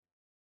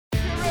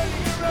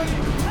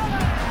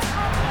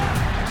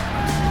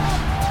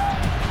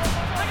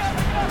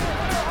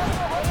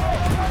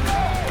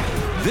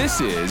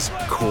This is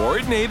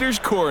Coordinator's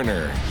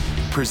Corner,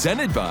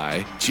 presented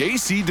by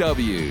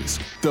JCW's,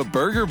 the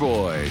Burger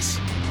Boys.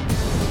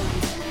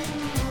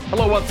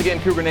 Hello once again,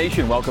 Cougar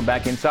Nation. Welcome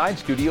back inside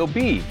Studio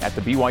B at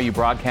the BYU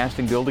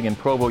Broadcasting Building in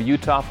Provo,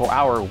 Utah for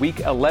our Week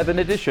 11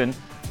 edition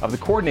of the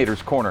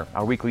Coordinator's Corner,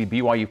 our weekly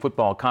BYU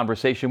football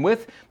conversation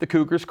with the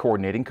Cougars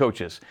coordinating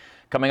coaches.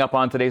 Coming up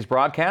on today's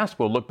broadcast,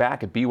 we'll look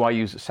back at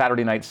BYU's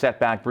Saturday night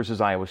setback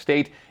versus Iowa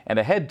State and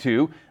ahead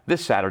to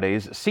this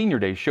Saturday's Senior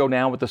Day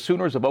showdown with the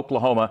Sooners of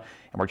Oklahoma.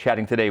 And we're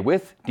chatting today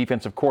with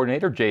defensive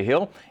coordinator Jay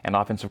Hill and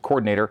offensive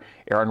coordinator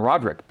Aaron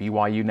Roderick.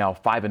 BYU now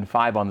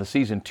 5-5 on the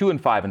season,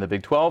 2-5 in the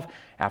Big 12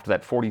 after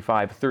that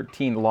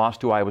 45-13 loss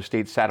to Iowa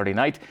State Saturday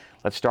night.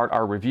 Let's start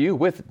our review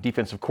with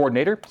defensive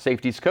coordinator,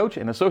 safeties coach,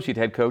 and associate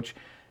head coach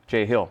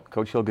Jay Hill.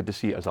 Coach Hill, good to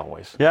see you as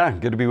always. Yeah,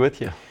 good to be with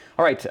you.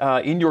 All right,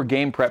 in your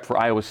game prep for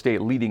Iowa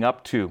State leading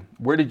up to,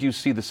 where did you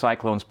see the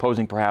Cyclones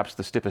posing perhaps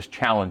the stiffest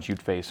challenge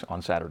you'd face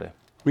on Saturday?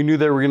 We knew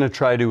they were going to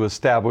try to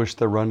establish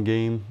the run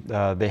game.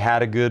 They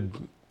had a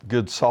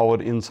good,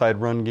 solid inside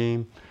run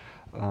game.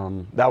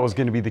 That was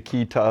going to be the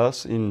key to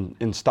us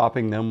in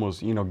stopping them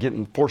was,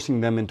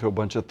 forcing them into a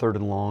bunch of third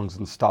and longs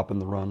and stopping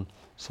the run.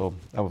 So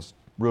that was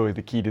really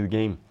the key to the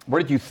game.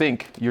 Where did you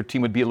think your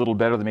team would be a little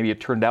better than maybe it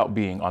turned out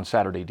being on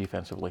Saturday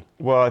defensively?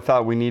 Well, I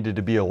thought we needed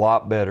to be a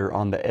lot better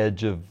on the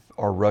edge of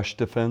our rush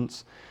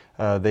defense.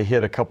 They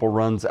hit a couple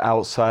runs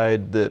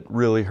outside that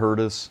really hurt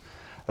us,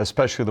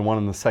 especially the one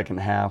in the second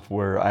half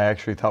where I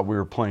actually thought we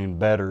were playing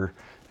better,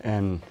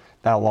 and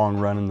that long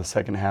run in the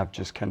second half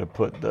just kind of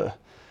put the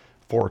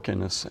fork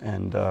in us,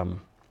 and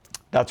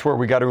that's where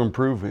we got to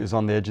improve is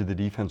on the edge of the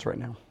defense right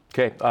now.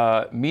 Okay,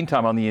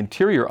 meantime, on the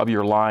interior of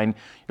your line,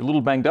 you're a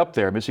little banged up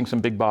there, missing some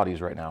big bodies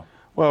right now.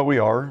 Well, we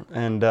are,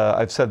 and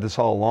I've said this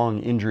all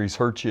along, injuries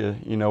hurt you.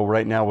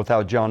 Right now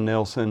without John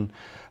Nelson,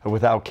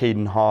 without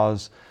Caden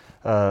Hawes,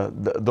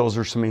 those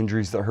are some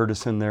injuries that hurt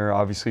us in there.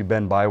 Obviously,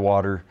 Ben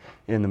Bywater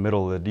in the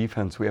middle of the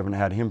defense, we haven't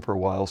had him for a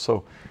while.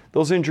 So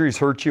those injuries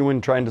hurt you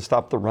when trying to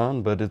stop the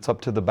run, but it's up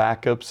to the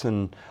backups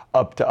and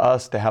up to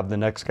us to have the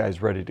next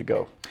guys ready to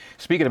go.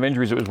 Speaking of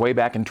injuries, it was way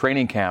back in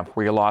training camp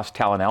where you lost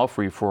Talon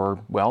Alfrey for,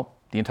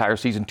 the entire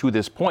season to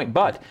this point,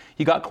 but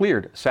he got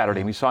cleared Saturday,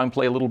 and we saw him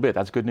play a little bit.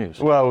 That's good news.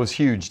 Well, it was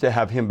huge to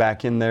have him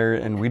back in there,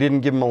 and we didn't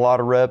give him a lot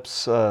of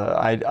reps.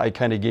 I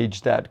kind of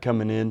gauged that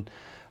coming in.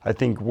 I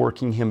think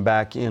working him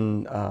back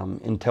in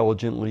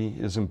intelligently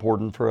is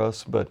important for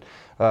us, but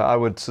I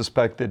would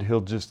suspect that he'll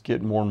just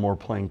get more and more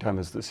playing time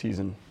as the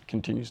season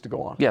continues to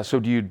go on. Yeah, so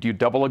do you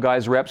double a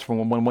guy's reps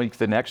from one week to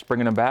the next,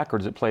 bringing him back, or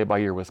does it play it by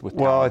ear with Talon?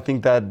 Well, I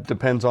think that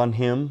depends on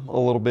him a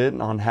little bit,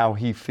 on how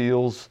he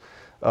feels.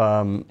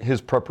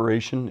 His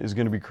preparation is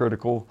going to be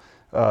critical.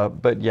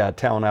 But yeah,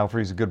 Talon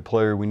Alfrey's a good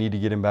player. We need to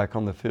get him back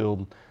on the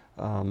field.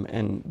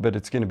 But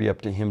it's going to be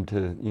up to him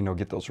to,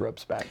 get those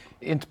reps back.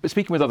 And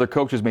speaking with other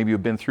coaches, maybe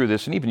who've been through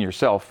this, and even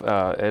yourself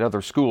at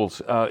other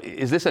schools,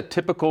 is this a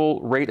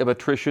typical rate of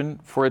attrition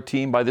for a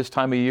team by this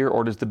time of year,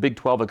 or does the Big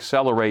 12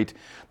 accelerate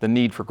the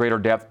need for greater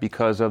depth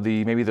because of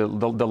the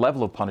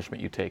level of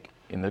punishment you take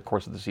in the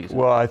course of the season?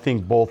 Well, I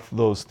think both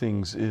those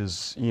things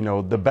is,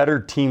 the better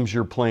teams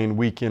you're playing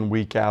week in,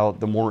 week out,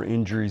 the more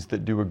injuries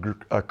that do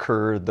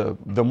occur,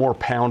 the more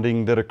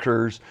pounding that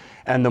occurs,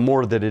 and the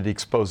more that it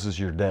exposes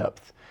your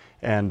depth.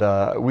 And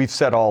we've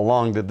said all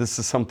along that this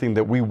is something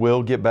that we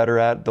will get better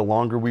at. The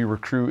longer we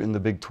recruit in the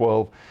Big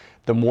 12,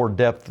 the more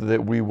depth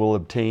that we will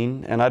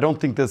obtain. And I don't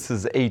think this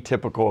is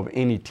atypical of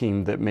any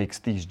team that makes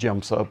these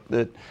jumps up,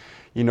 that,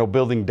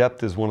 building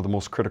depth is one of the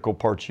most critical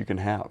parts you can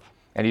have.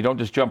 And you don't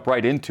just jump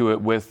right into it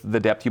with the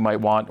depth you might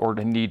want or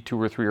need 2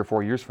 or 3 or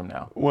 4 years from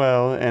now.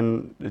 Well,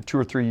 and 2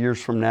 or 3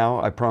 years from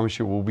now, I promise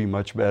you we'll be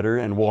much better,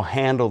 and we'll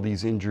handle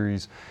these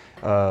injuries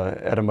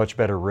at a much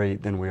better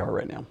rate than we are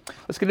right now.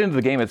 Let's get into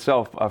the game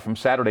itself from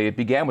Saturday. It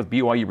began with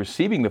BYU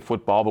receiving the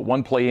football, but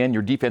one play in,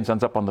 your defense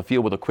ends up on the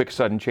field with a quick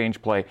sudden change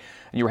play,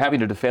 and you were having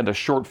to defend a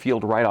short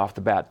field right off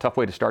the bat. Tough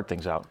way to start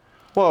things out.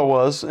 Well, it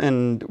was,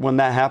 and when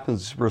that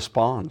happens,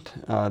 respond.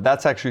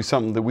 That's actually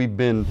something that we've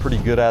been pretty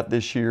good at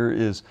this year,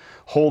 is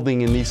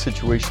holding in these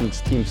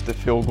situations teams to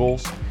field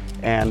goals.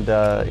 And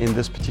in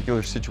this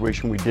particular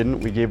situation, we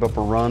didn't. We gave up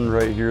a run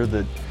right here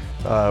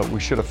that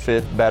we should have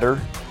fit better,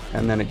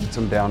 and then it gets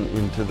them down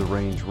into the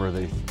range where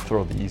they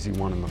throw the easy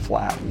one in the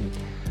flat. And,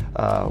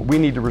 we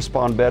need to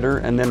respond better,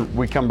 and then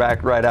we come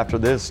back right after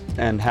this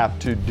and have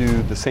to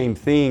do the same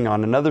thing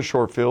on another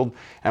short field,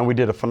 and we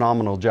did a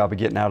phenomenal job of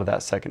getting out of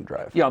that second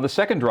drive. Yeah, on the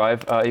second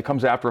drive, it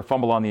comes after a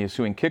fumble on the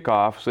ensuing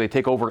kickoff, so they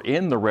take over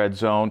in the red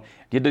zone.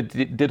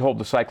 Did hold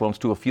the Cyclones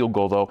to a field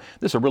goal, though.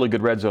 This is a really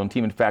good red zone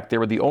team. In fact, they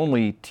were the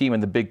only team in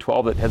the Big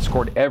 12 that had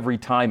scored every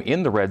time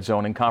in the red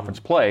zone in conference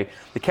play.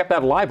 They kept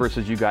that alive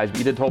versus you guys, but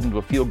you did hold them to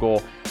a field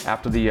goal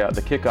after the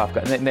kickoff.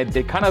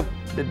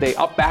 And they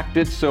up-backed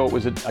it, so it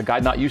was a guy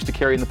not used to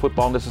carrying the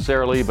football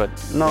necessarily, but...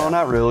 No,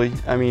 not really.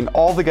 I mean,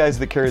 all the guys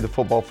that carry the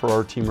football for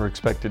our team are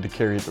expected to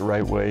carry it the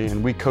right way,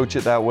 and we coach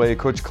it that way.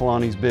 Coach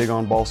Kalani's big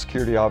on ball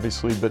security,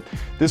 obviously, but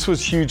this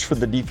was huge for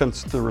the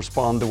defense to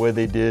respond the way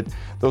they did.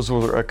 Those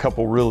were a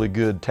couple really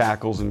good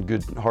tackles and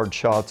good hard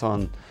shots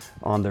on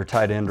on their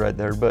tight end right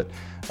there. But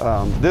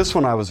this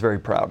one I was very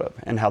proud of,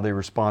 and how they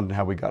responded and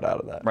how we got out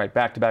of that. Right,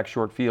 back-to-back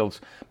short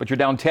fields. But you're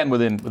down 10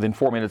 within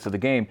 4 minutes of the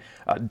game.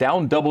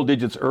 Down double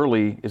digits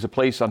early is a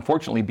place,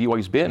 unfortunately,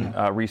 BYU's been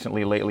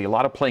recently, lately. A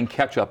lot of playing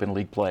catch-up in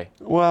league play.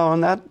 Well,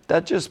 and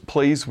that just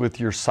plays with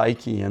your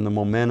psyche and the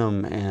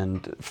momentum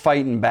and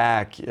fighting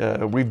back.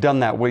 We've done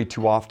that way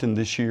too often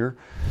this year.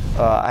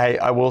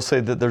 I will say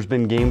that there's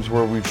been games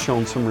where we've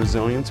shown some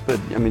resilience, but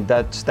I mean,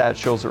 that stat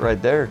shows it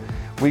right there.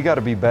 We got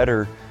to be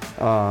better.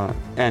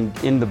 And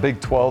in the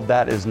Big 12,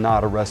 that is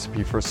not a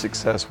recipe for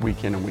success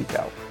week in and week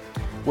out.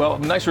 Well,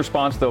 nice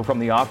response, though, from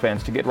the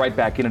offense to get right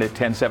back in it at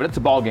 10-7. It's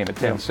a ball game at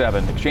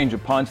 10-7. Exchange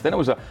of punts. Then it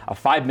was a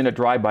 5-minute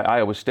drive by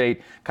Iowa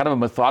State. Kind of a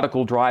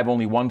methodical drive,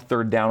 only 1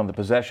 third down on the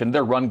possession.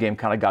 Their run game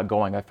kind of got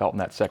going, I felt, in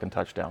that second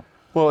touchdown.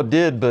 Well, it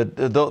did, but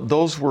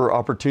those were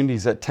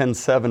opportunities at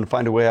 10-7 to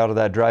find a way out of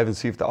that drive and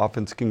see if the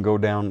offense can go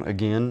down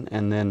again.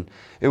 And then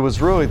it was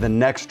really the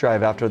next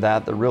drive after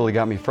that that really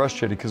got me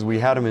frustrated, because we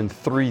had them in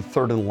 3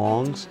 third and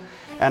longs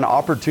and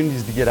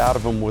opportunities to get out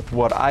of them with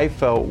what I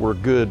felt were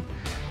good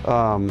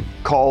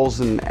calls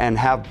and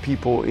have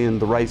people in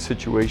the right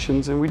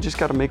situations. And we just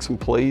got to make some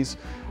plays.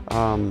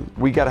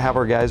 We got to have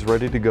our guys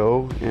ready to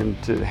go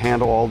and to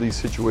handle all these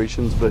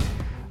situations. But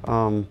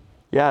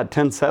yeah, at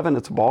 10-7,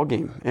 it's a ball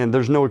game, and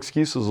there's no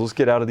excuses. Let's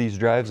get out of these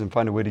drives and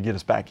find a way to get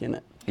us back in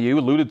it. You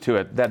alluded to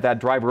it, that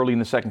drive early in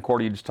the second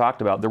quarter you just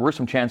talked about. There were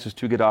some chances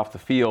to get off the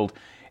field,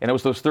 and it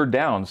was those third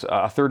downs,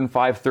 3rd and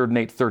 5, 3rd and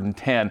 8, 3rd and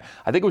 10.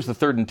 I think it was the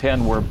 3rd and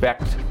 10 where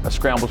Becht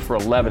scrambles for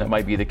 11. It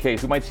might be the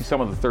case. We might see some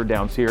of the third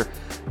downs here,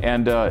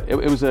 and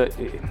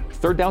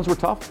third downs were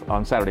tough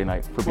on Saturday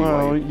night for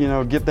BYU.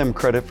 Well, give them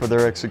credit for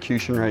their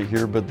execution right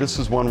here, but this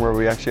is one where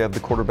we actually have the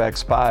quarterback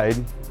spied,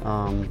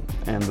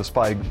 and the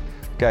spy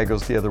guy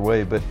goes the other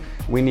way, but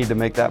we need to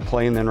make that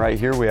play. And then right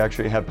here we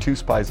actually have 2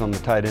 spies on the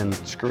tight end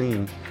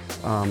screen.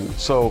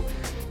 So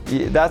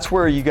that's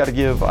where you got to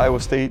give Iowa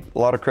State a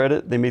lot of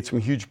credit. They made some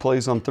huge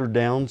plays on third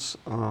downs,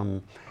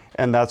 and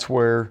that's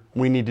where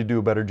we need to do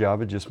a better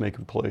job of just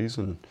making plays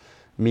and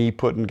me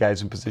putting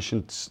guys in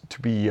positions to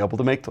be able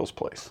to make those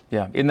plays.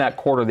 Yeah, in that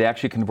quarter, they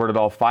actually converted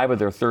all 5 of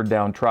their third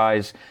down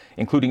tries,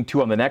 including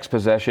 2 on the next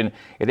possession.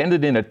 It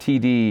ended in a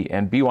TD,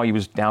 and BYU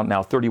was down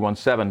now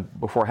 31-7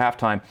 before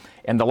halftime.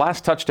 And the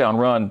last touchdown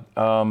run,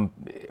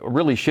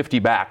 really shifty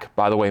back,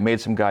 by the way,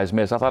 made some guys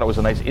miss. I thought it was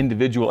a nice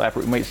individual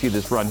effort. We might see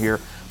this run here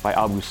by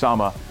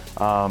Abu-Sama.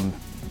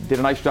 Did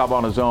a nice job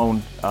on his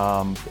own,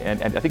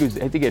 and I think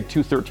he had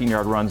 2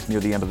 13-yard runs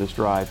near the end of this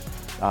drive.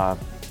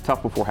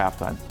 Tough before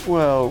halftime.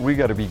 Well, we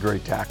got to be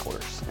great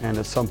tacklers, and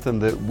it's something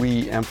that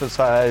we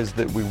emphasize,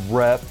 that we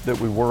rep, that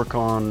we work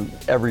on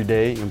every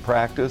day in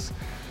practice.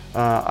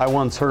 I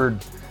once heard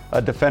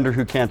a defender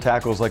who can't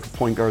tackle is like a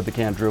point guard that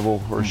can't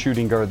dribble, or a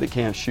shooting guard that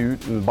can't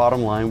shoot. And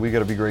bottom line, we got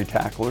to be great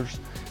tacklers.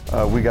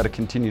 We got to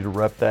continue to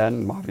rep that,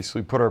 and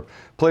obviously put our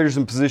players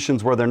in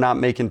positions where they're not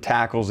making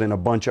tackles in a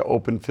bunch of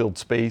open field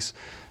space.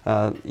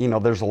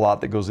 There's a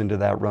lot that goes into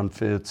that, run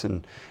fits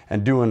and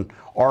doing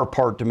our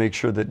part to make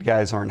sure that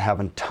guys aren't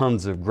having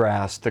tons of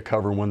grass to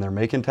cover when they're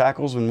making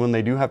tackles. And when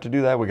they do have to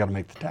do that, we got to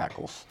make the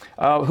tackles.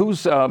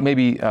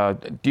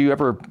 Do you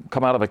ever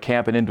come out of a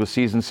camp and into a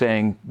season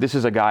saying, this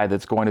is a guy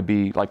that's going to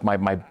be like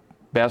my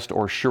best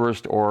or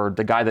surest, or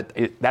the guy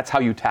that's how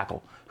you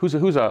tackle? Who's a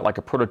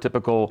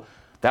prototypical,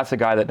 that's a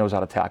guy that knows how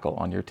to tackle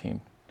on your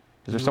team?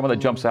 Is there someone that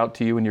jumps out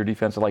to you in your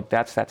defense like,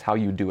 that's how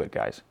you do it,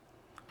 guys?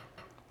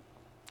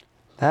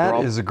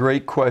 That is a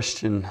great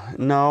question.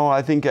 No,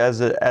 I think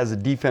as a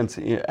defense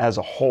as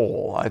a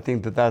whole, I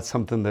think that's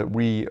something that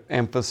we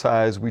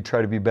emphasize, we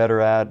try to be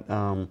better at.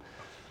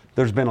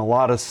 There's been a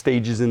lot of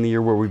stages in the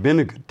year where we've been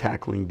a good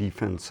tackling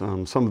defense.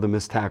 Some of the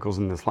missed tackles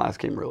in this last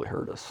game really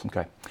hurt us.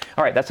 Okay.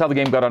 All right, that's how the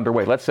game got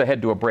underway. Let's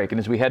head to a break. And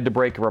as we head to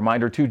break, a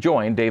reminder to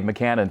join Dave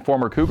McCann and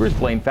former Cougars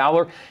Blaine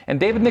Fowler and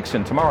David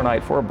Nixon tomorrow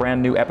night for a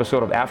brand new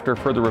episode of After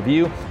Further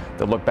Review.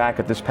 They'll look back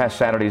at this past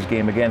Saturday's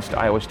game against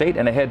Iowa State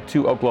and ahead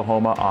to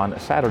Oklahoma on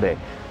Saturday.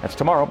 That's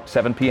tomorrow,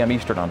 7 p.m.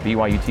 Eastern on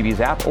BYU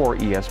TV's app or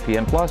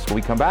ESPN+. When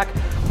we come back,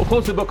 we'll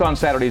close the book on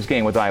Saturday's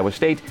game with Iowa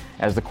State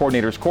as the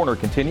Coordinator's Corner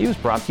continues,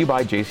 brought to you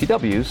by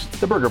JCW's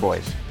The Burger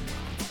Boys.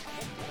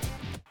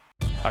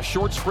 A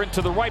short sprint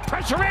to the right,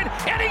 pressure in,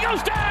 and he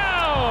goes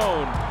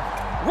down!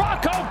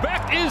 Rocco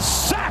Becht is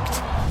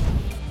sacked!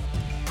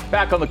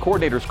 Back on the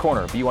Coordinator's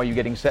Corner, BYU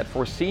getting set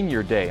for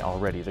Senior Day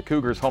already. The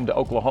Cougars home to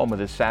Oklahoma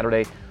this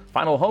Saturday.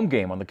 Final home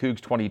game on the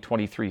Cougs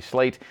 2023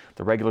 slate.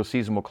 The regular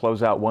season will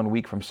close out 1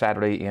 week from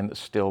Saturday in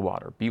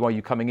Stillwater.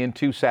 BYU coming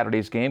into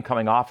Saturday's game,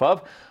 coming off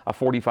of a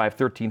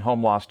 45-13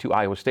 home loss to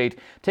Iowa State.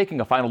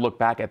 Taking a final look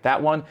back at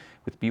that one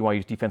with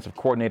BYU's defensive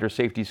coordinator,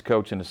 safeties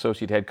coach, and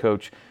associate head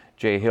coach,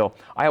 Jay Hill.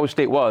 Iowa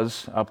State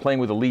was playing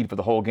with a lead for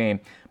the whole game,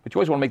 but you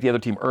always want to make the other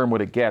team earn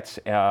what it gets.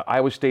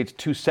 Iowa State's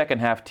 2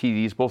 second-half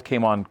TDs both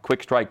came on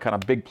quick strike, kind of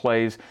big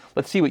plays.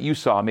 Let's see what you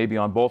saw maybe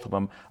on both of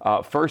them.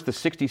 First, the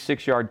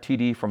 66-yard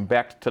TD from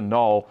Becht to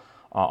Null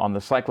on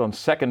the Cyclones'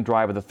 second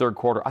drive of the third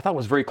quarter. I thought it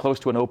was very close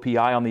to an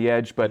OPI on the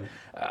edge, but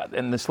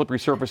and the slippery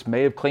surface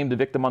may have claimed the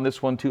victim on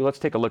this one too. Let's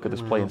take a look at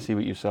this play and see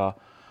what you saw.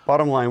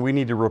 Bottom line, we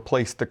need to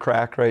replace the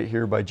crack right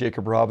here by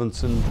Jacob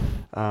Robinson.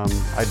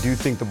 I do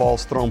think the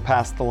ball's thrown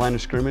past the line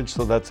of scrimmage,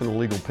 so that's an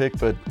illegal pick,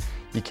 but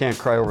you can't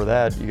cry over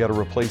that. You got to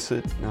replace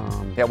it.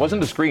 Yeah, it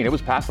wasn't a screen. It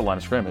was past the line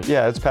of scrimmage.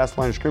 Yeah, it's past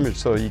the line of scrimmage,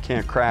 so you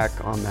can't crack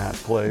on that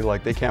play.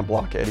 Like, they can't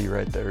block Eddie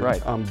right there.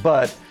 Right.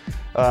 But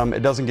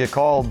it doesn't get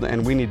called,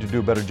 and we need to do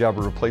a better job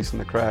of replacing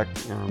the crack.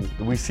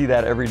 We see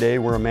that every day.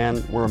 We're a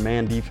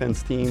man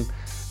defense team.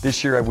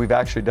 This year, we've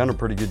actually done a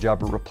pretty good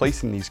job of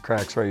replacing these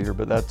cracks right here,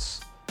 but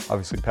that's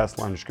obviously past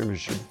the line of scrimmage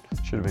should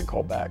have been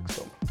called back.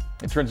 So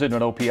it turns into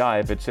an OPI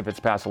if it's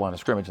past the line of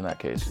scrimmage in that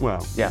case.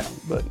 Well, yeah.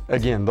 But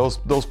again, those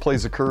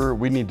plays occur.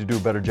 We need to do a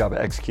better job of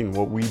executing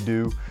what we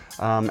do,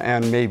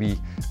 and maybe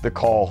the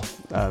call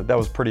that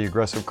was pretty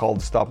aggressive call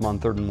to stop them on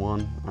 3rd and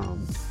 1.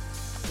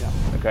 Yeah.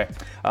 Okay.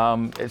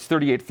 It's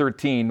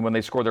 38-13 when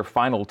they score their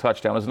final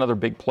touchdown. There's another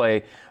big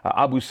play.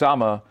 Abu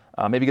Sama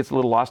maybe gets a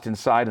little lost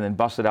inside and then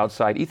busted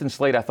outside. Ethan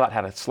Slade, I thought,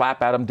 had a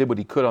slap at him, did what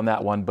he could on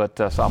that one, but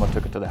Sama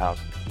took it to the house.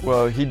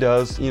 Well, he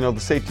does. You know,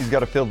 the safety's got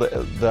to fill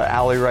the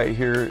alley right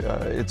here.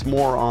 It's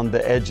more on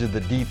the edge of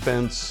the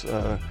defense.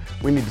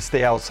 We need to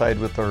stay outside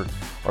with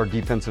our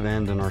defensive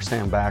end and our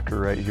Sam Backer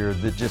right here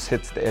that just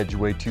hits the edge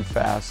way too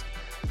fast.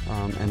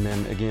 And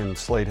then, again,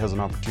 Slade has an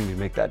opportunity to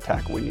make that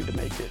tackle. We need to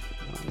make it.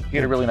 He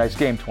had a really nice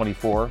game,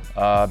 24.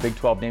 Big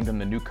 12 named him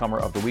the newcomer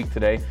of the week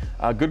today.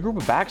 Good group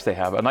of backs they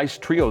have. A nice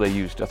trio they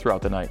used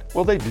throughout the night.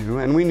 Well, they do,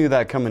 and we knew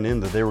that coming in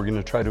that they were going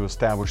to try to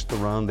establish the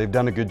run. They've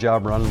done a good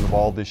job running the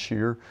ball this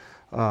year.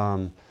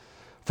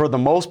 For the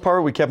most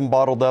part, we kept them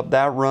bottled up.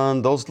 That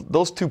run,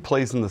 those two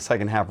plays in the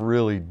second half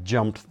really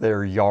jumped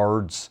their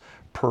yards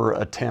per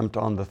attempt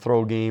on the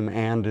throw game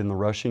and in the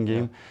rushing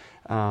game.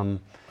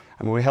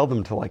 I mean, we held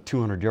them to like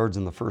 200 yards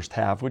in the first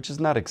half, which is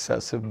not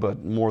excessive,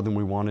 but more than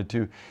we wanted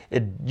to.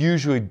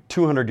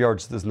 200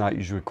 yards does not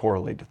usually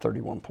correlate to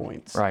 31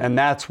 points. Right. And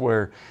that's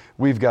where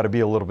we've got to be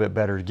a little bit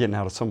better at getting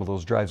out of some of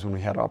those drives when we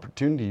had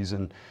opportunities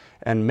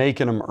and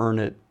making them earn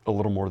it a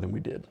little more than we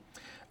did.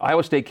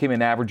 Iowa State came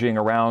in averaging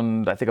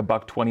around, I think,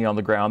 $120 on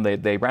the ground.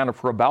 They ran it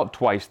for about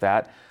twice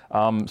that.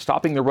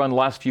 Stopping the run the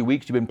last few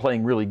weeks, you've been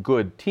playing really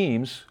good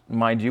teams,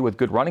 mind you, with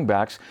good running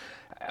backs.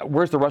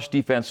 Where's the rush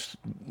defense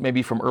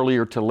maybe from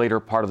earlier to later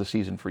part of the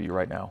season for you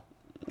right now?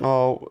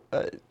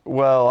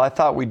 Well, I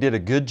thought we did a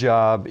good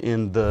job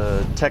in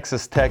the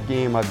Texas Tech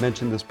game. I've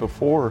mentioned this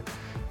before.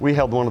 We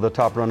held one of the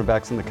top running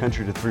backs in the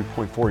country to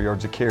 3.4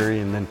 yards a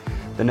carry, and then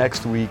the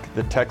next week,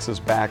 the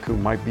Texas back, who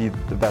might be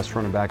the best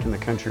running back in the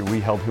country, we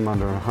held him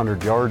under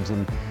 100 yards.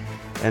 And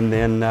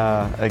then,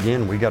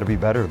 again, we got to be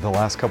better. The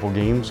last couple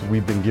games,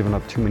 we've been giving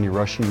up too many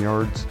rushing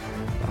yards.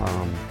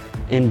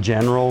 In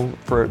general,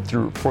 for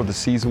the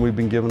season, we've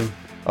been giving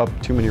up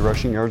too many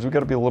rushing yards. We've got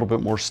to be a little bit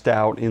more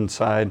stout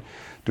inside,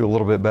 do a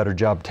little bit better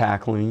job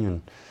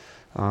tackling.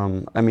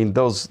 And I mean,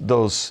 those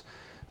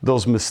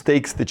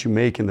mistakes that you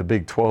make in the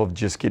Big 12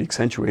 just get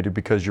accentuated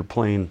because you're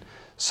playing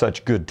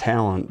such good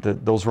talent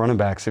that those running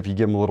backs, if you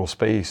give them a little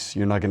space,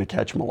 you're not going to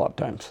catch them a lot of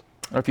times.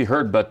 I don't know if you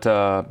heard, but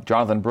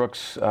Jonathan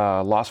Brooks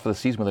lost for the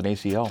season with an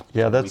ACL.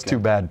 Yeah, that's too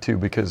bad, too,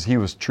 because he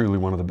was truly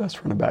one of the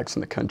best running backs in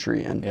the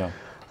country. And yeah.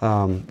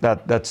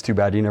 That's too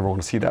bad. You never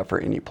want to see that for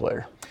any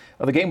player.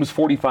 The game was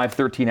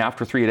 45-13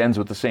 after 3. It ends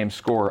with the same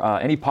score.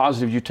 Any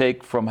positives you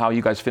take from how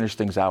you guys finished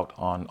things out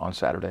on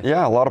Saturday?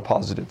 Yeah, a lot of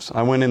positives.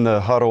 I went in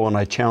the huddle and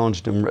I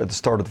challenged him at the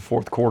start of the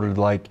fourth quarter,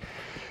 like,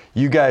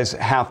 you guys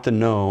have to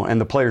know,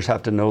 and the players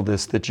have to know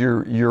this, that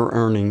you're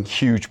earning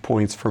huge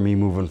points for me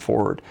moving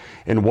forward.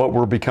 And what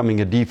we're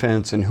becoming a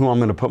defense and who I'm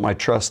going to put my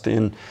trust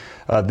in,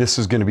 this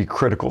is going to be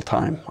critical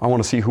time. I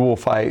want to see who will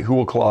fight, who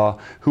will claw,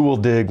 who will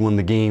dig when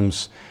the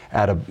game's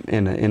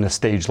in a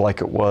stage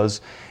like it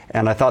was.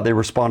 And I thought they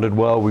responded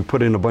well. We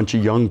put in a bunch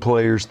of young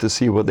players to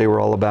see what they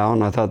were all about,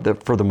 and I thought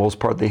that for the most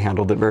part they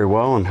handled it very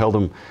well and held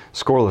them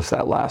scoreless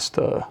that last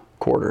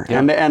quarter. Yeah.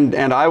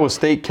 And Iowa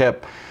State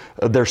kept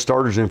their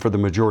starters in for the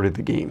majority of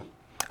the game.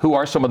 Who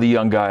are some of the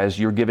young guys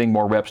you're giving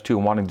more reps to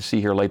and wanting to see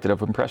here late that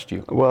have impressed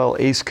you? Well,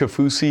 Ace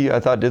Kafusi, I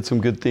thought, did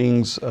some good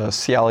things.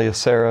 Sialia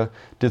Serra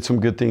did some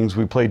good things.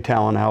 We played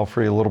Talon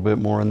Alfrey a little bit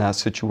more in that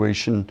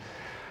situation.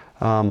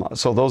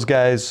 So those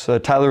guys,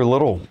 Tyler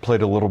Little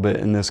played a little bit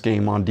in this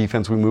game on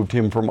defense. We moved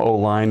him from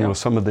O-line with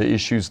some of the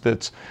issues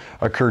that's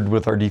occurred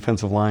with our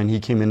defensive line. He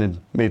came in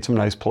and made some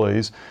nice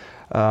plays.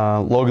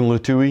 Logan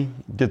Latui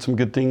did some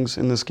good things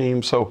in this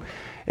game. So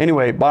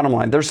anyway, bottom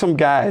line, there's some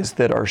guys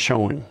that are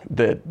showing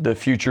that the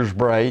future's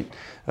bright.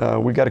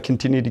 We got to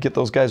continue to get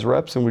those guys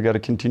reps, and we got to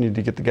continue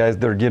to get the guys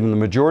that are getting the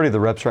majority of the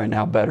reps right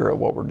now better at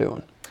what we're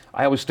doing.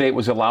 Iowa State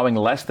was allowing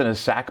less than a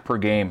sack per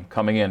game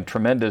coming in.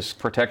 Tremendous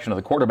protection of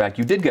the quarterback.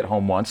 You did get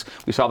home once.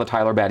 We saw the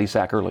Tyler Batty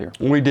sack earlier.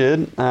 We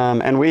did,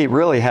 and we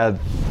really had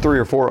 3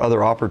 or 4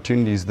 other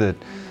opportunities that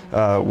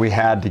we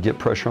had to get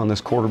pressure on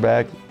this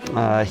quarterback.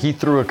 He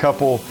threw a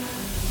couple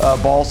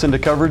balls into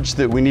coverage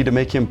that we need to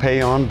make him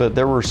pay on, but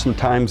there were some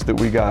times that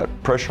we got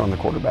pressure on the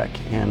quarterback.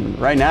 And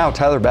right now,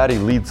 Tyler Batty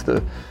leads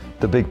the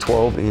Big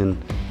 12 in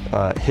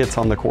hits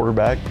on the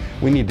quarterback.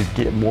 We need to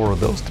get more of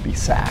those to be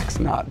sacks,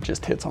 not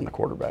just hits on the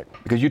quarterback.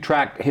 Because you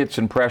track hits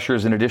and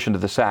pressures in addition to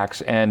the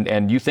sacks,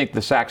 and you think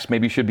the sacks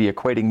maybe should be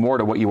equating more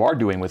to what you are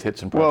doing with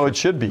hits and pressures. Well, it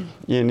should be.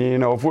 You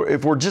know,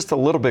 if we're just a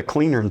little bit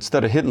cleaner,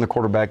 instead of hitting the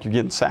quarterback, you're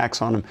getting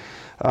sacks on him.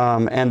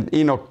 And,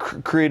 you know,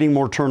 creating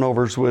more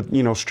turnovers with,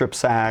 you know, strip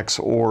sacks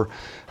or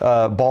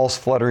balls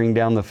fluttering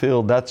down the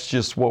field. That's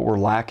just what we're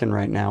lacking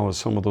right now, is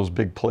some of those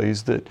big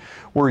plays that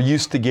we're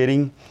used to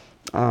getting.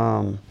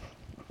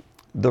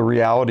 The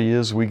reality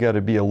is we got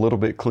to be a little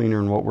bit cleaner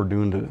in what we're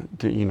doing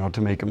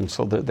to make them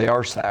so that they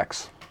are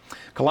sacks.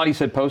 Kalani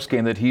said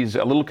post-game that he's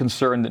a little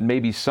concerned that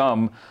maybe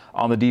some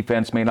on the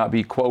defense may not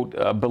be, quote,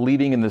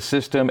 believing in the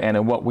system and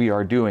in what we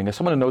are doing. As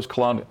someone who knows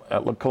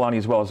Kalani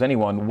as well as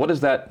anyone, what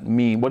does that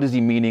mean? What is he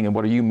meaning, and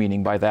what are you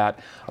meaning by that,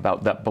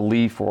 about that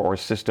belief or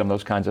system,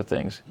 those kinds of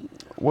things?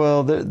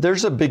 Well,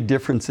 there's a big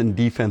difference in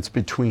defense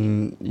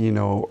between, you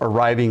know,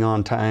 arriving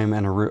on time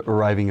and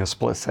arriving a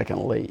split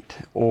second late,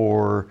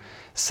 or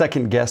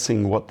second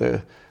guessing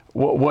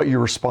what your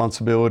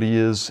responsibility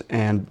is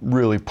and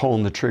really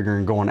pulling the trigger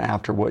and going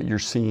after what you're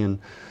seeing.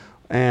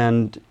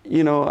 And,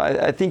 you know,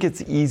 I think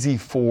it's easy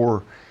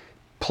for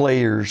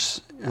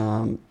players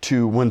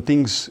to, when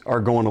things are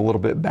going a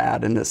little bit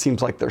bad and it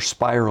seems like they're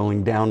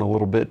spiraling down a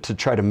little bit, to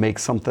try to make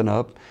something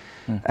up.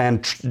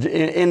 And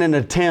in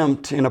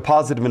a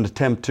positive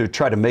attempt to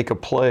try to make a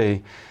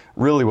play,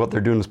 really what they're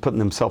doing is putting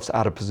themselves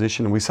out of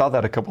position. And we saw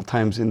that a couple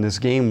times in this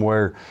game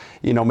where,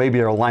 you know,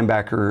 maybe our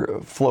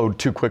linebacker flowed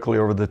too quickly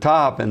over the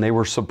top and they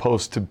were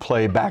supposed to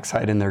play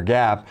backside in their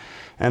gap.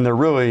 And they're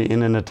really,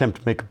 in an attempt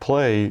to make a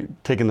play,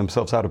 taking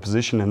themselves out of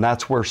position. And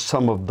that's where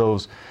some of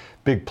those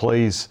big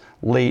plays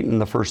late in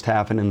the first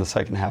half and in the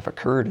second half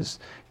occurred, is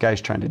guys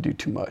trying to do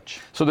too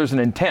much. So there's an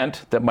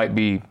intent that might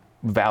be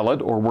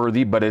valid or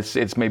worthy, but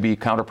it's maybe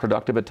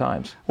counterproductive at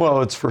times.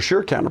 Well, it's for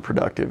sure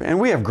counterproductive. And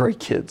we have great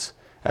kids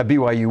at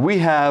BYU. We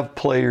have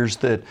players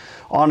that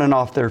on and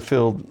off the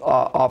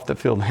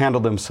field handle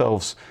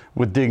themselves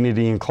with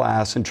dignity and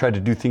class and try to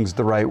do things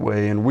the right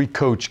way. And we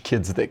coach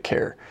kids that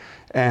care.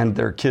 And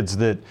they're kids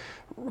that,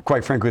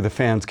 quite frankly, the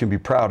fans can be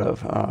proud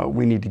of.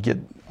 We need to get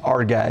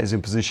our guys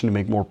in position to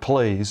make more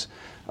plays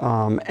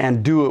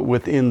and do it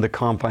within the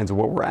confines of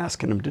what we're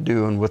asking them to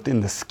do and within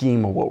the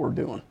scheme of what we're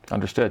doing.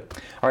 Understood.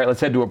 All right,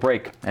 let's head to a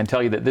break and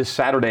tell you that this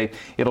Saturday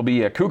it'll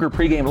be a Cougar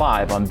pregame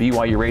live on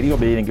BYU Radio,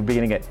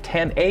 beginning at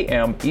 10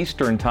 a.m.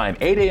 Eastern Time,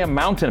 8 a.m.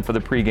 Mountain for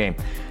the pregame,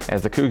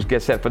 as the Cougs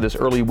get set for this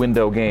early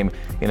window game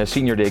in a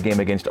Senior Day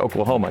game against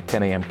Oklahoma,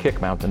 10 a.m. kick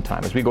Mountain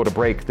Time. As we go to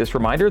break, this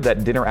reminder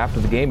that dinner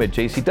after the game at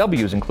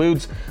JCW's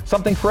includes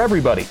something for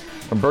everybody,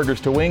 from burgers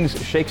to wings,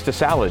 shakes to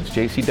salads.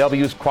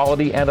 JCW's,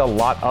 quality and a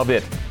lot of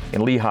it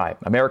in Lehigh,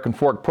 American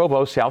Fork,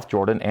 Provo, South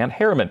Jordan, and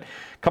Harriman.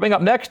 Coming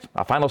up next,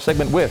 a final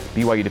segment with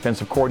BYU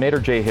defensive coordinator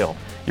Jay Hill.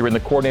 You're in the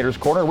Coordinator's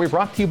Corner. We're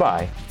brought to you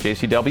by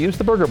JCW's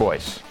The Burger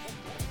Boys.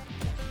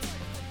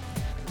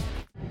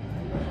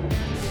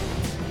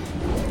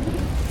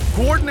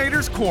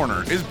 Coordinator's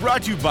Corner is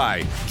brought to you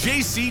by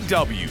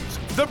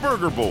JCW's The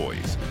Burger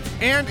Boys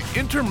and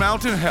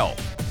Intermountain Health,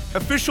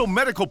 official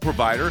medical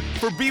provider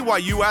for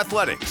BYU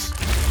Athletics.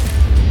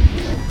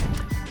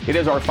 It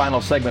is our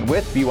final segment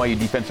with BYU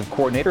defensive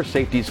coordinator,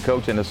 safeties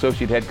coach, and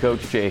associate head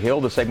coach Jay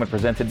Hill. The segment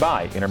presented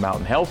by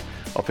Intermountain Health,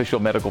 official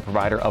medical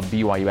provider of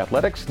BYU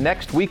Athletics.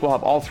 Next week, we'll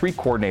have all three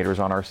coordinators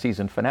on our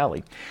season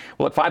finale.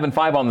 Well, at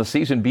 5-5 on the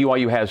season,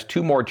 BYU has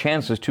two more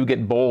chances to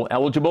get bowl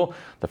eligible.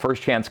 The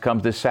first chance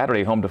comes this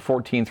Saturday, home to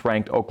 14th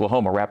ranked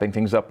Oklahoma. Wrapping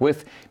things up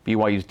with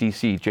BYU's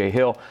DC, Jay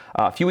Hill.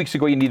 A few weeks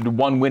ago, you needed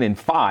 1 win in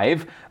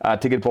 5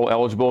 to get bowl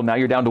eligible. Now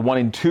you're down to 1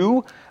 in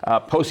 2.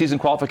 Postseason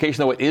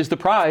qualification, though, it is the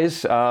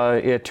prize.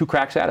 2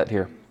 cracks at it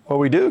here. Well,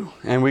 we do,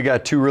 and we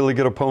got 2 really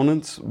good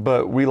opponents,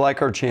 but we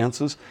like our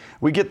chances.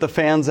 We get the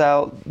fans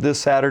out this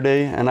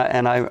Saturday, and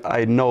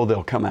I know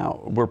they'll come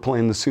out. We're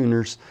playing the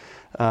Sooners.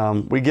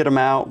 We get them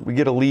out, we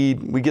get a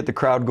lead, we get the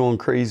crowd going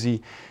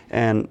crazy,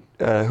 and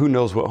who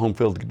knows what home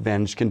field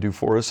advantage can do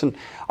for us. And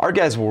our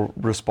guys will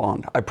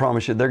respond, I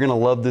promise you. They're going to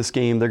love this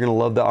game. They're going to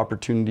love the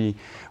opportunity.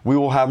 We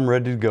will have them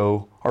ready to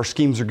go. Our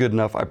schemes are good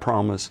enough, I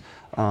promise.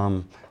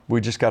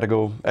 We just got to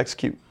go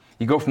execute.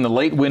 You go from the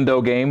late window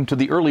game to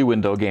the early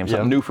window game,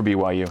 something new for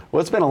BYU.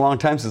 Well, it's been a long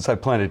time since I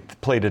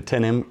played a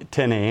 10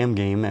 a.m.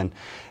 game, and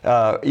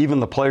even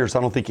the players, I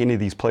don't think any of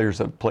these players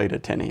have played a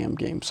 10 a.m.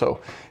 game.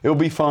 So it'll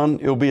be fun.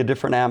 It'll be a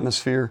different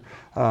atmosphere,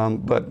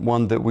 but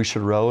one that we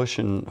should relish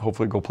and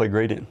hopefully go play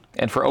great in.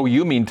 And for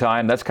OU,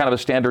 meantime, that's kind of a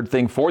standard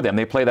thing for them.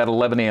 They play that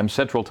 11 a.m.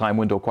 Central Time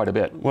window quite a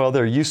bit. Well,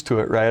 they're used to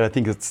it, right? I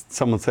think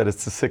someone said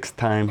it's the 6th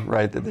time,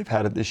 right, that they've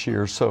had it this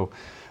year. So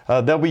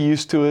they'll be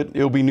used to it.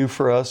 It'll be new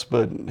for us,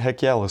 but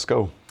heck yeah, let's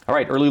go. All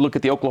right, early look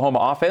at the Oklahoma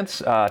offense.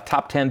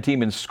 Top 10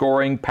 team in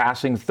scoring,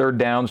 passing, third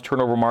downs,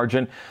 turnover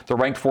margin. They're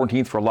ranked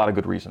 14th for a lot of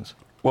good reasons.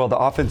 Well, the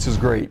offense is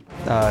great.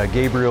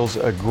 Gabriel's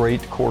a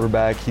great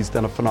quarterback. He's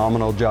done a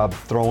phenomenal job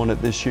throwing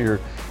it this year.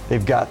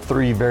 They've got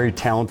 3 very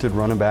talented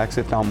running backs,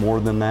 if not more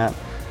than that.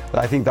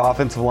 I think the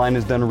offensive line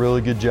has done a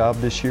really good job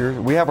this year.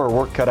 We have our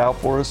work cut out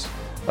for us,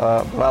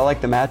 but I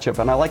like the matchup,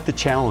 and I like the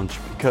challenge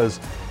because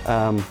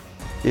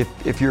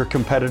If you're a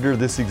competitor,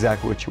 this is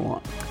exactly what you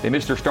want. They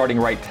missed their starting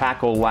right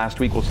tackle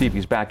last week. We'll see if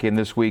he's back in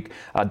this week.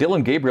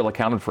 Dylan Gabriel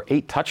accounted for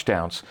 8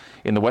 touchdowns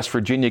in the West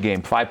Virginia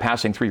game, 5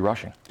 passing, 3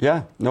 rushing.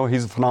 Yeah, no,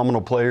 he's a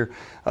phenomenal player.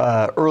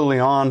 Early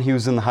on, he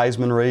was in the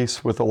Heisman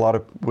race with a lot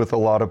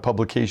of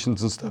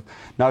publications and stuff.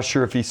 Not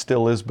sure if he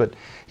still is, but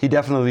he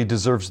definitely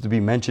deserves to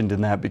be mentioned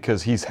in that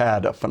because he's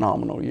had a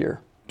phenomenal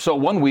year. So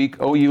 1 week,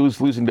 OU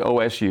is losing to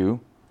OSU,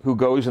 who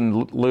goes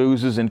and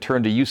loses in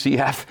turn to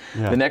UCF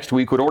the next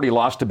week, who had already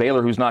lost to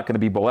Baylor, who's not going to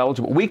be bowl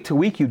eligible. Week to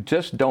week, you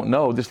just don't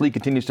know. This league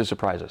continues to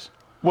surprise us.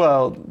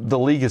 Well, the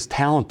league is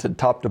talented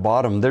top to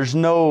bottom. There's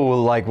no,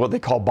 like, what they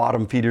call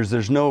bottom feeders.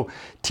 There's no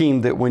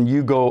team that when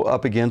you go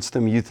up against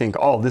them, you think,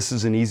 oh, this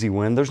is an easy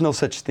win. There's no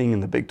such thing in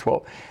the Big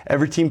 12.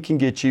 Every team can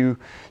get you.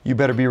 You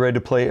better be ready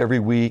to play every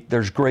week.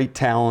 There's great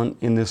talent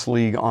in this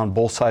league on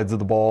both sides of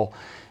the ball.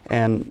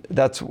 And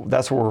that's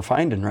what we're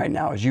finding right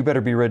now is you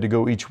better be ready to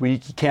go each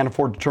week. You can't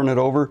afford to turn it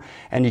over,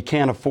 and you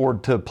can't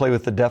afford to play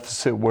with the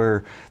deficit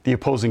where the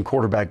opposing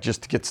quarterback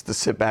just gets to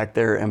sit back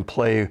there and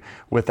play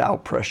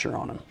without pressure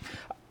on him.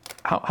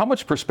 How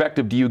much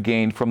perspective do you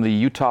gain from the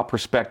Utah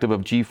perspective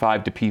of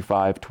G5 to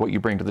P5 to what you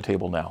bring to the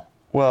table now?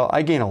 Well,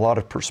 I gain a lot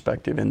of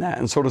perspective in that,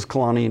 and so does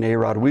Kalani and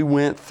A-Rod. We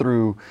went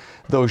through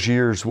those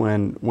years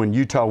when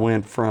Utah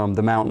went from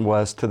the Mountain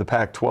West to the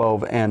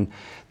Pac-12, and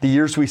the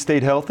years we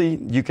stayed healthy,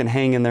 you can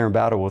hang in there and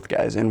battle with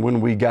guys. And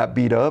when we got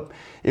beat up,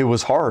 it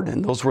was hard,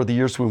 and those were the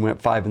years we went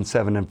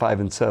 5-7 and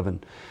 5-7.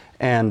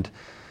 And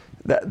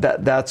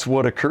that's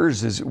what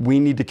occurs is we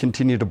need to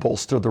continue to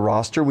bolster the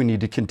roster. We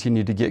need to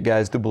continue to get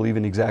guys to believe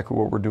in exactly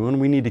what we're doing.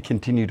 We need to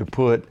continue to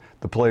put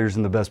the players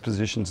in the best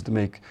positions to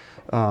make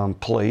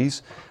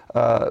plays.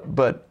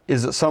 But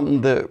is it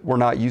something that we're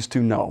not used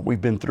to? No. We've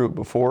been through it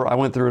before. I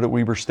went through it at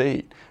Weber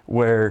State,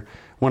 where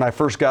when I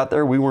first got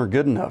there, we weren't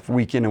good enough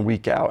week in and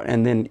week out.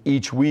 And then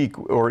each week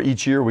or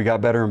each year, we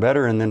got better and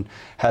better, and then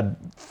had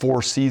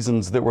 4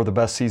 seasons that were the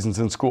best seasons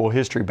in school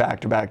history back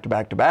to back to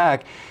back to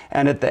back.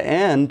 And at the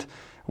end,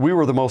 we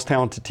were the most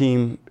talented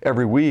team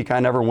every week.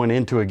 I never went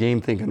into a game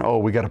thinking, oh,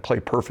 we got to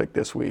play perfect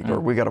this week or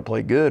we got to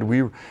play good.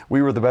 We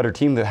were the better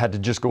team that had to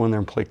just go in there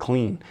and play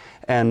clean.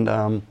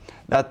 And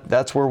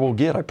that's where we'll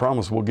get. I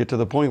promise we'll get to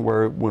the point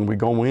where when we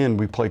go in,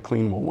 we play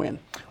clean, we'll win.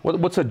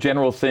 What's a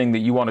general thing that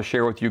you want to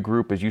share with your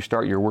group as you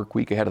start your work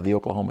week ahead of the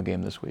Oklahoma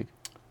game this week?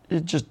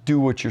 Just do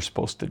what you're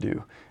supposed to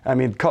do. I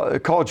mean,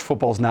 college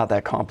football is not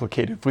that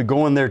complicated. If we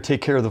go in there,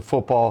 take care of the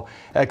football,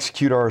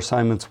 execute our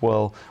assignments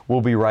well, we'll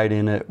be right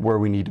in it where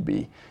we need to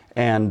be.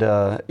 And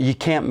you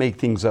can't make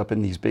things up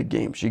in these big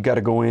games. You got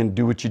to go in,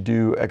 do what you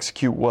do,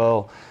 execute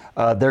well.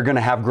 They're going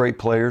to have great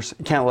players.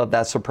 You can't let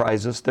that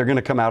surprise us. They're going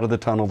to come out of the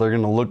tunnel. They're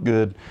going to look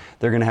good.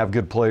 They're going to have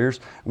good players.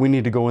 We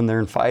need to go in there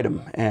and fight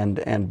them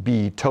and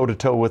be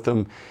toe-to-toe with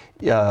them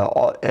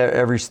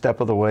every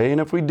step of the way.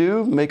 And if we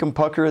do, make them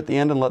pucker at the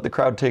end and let the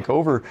crowd take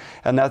over.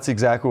 And that's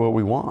exactly what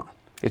we want.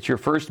 It's your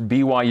first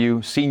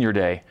BYU Senior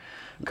Day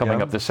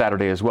coming up this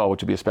Saturday as well, which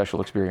will be a special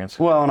experience.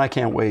 Well, and I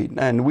can't wait.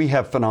 And we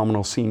have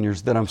phenomenal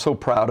seniors that I'm so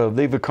proud of.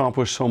 They've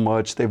accomplished so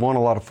much. They've won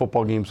a lot of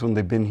football games when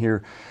they've been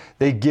here.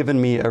 They've given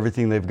me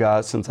everything they've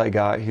got since I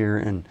got here,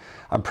 and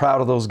I'm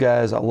proud of those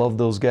guys. I love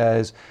those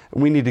guys.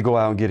 We need to go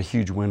out and get a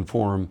huge win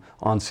for them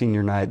on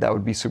senior night. That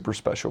would be super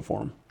special for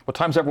them. What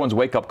time's everyone's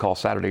wake-up call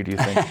Saturday, do you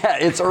think?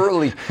 It's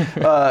early.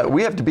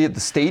 We have to be at the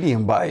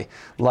stadium by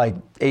like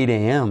 8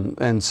 a.m.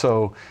 And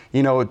so,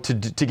 you know,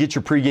 to get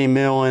your pregame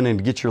meal in and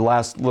to get your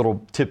last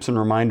little tips and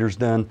reminders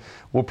done,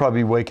 we'll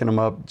probably be waking them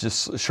up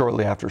just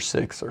shortly after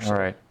 6 or so. All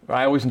right.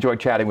 I always enjoy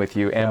chatting with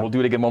you, and we'll do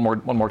it again one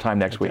more time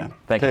next week.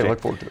 Thank you, Jake. Look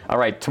forward to it. All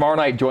right, tomorrow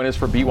night, join us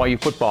for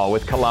BYU football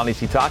with Kalani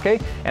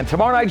Sitake. And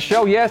tomorrow night's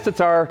show, yes,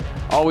 it's our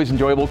always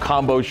enjoyable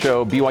combo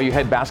show. BYU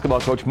head basketball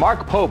coach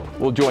Mark Pope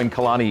will join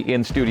Kalani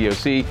in Studio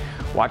C.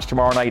 Watch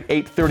tomorrow night,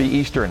 8:30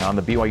 Eastern on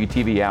the BYU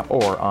TV app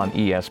or on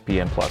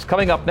ESPN+.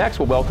 Coming up next,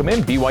 we'll welcome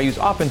in BYU's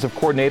offensive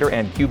coordinator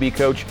and QB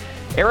coach,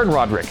 Aaron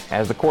Roderick,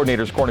 as the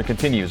Coordinator's Corner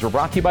continues. We're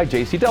brought to you by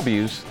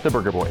JCW's The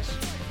Burger Boys.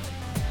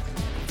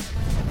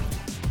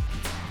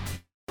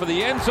 For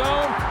the end zone,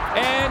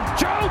 and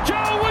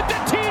JoJo with the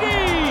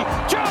TD!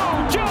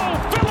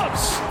 JoJo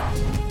Phillips!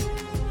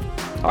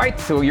 All right,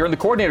 so you're in the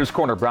Coordinator's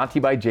Corner, brought to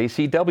you by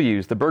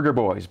JCW's, the Burger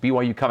Boys.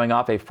 BYU coming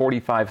off a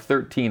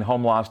 45-13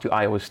 home loss to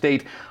Iowa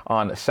State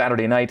on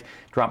Saturday night.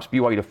 Drops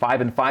BYU to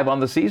 5-5 on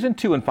the season,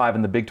 2-5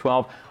 in the Big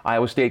 12.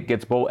 Iowa State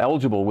gets bowl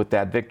eligible with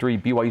that victory.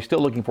 BYU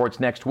still looking for its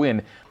next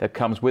win that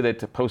comes with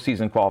it,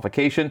 postseason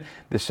qualification.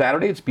 This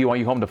Saturday, it's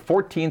BYU home to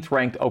 14th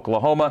ranked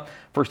Oklahoma.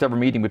 First ever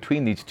meeting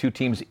between these two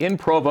teams in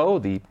Provo.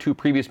 The 2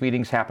 previous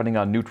meetings happening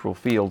on neutral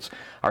fields.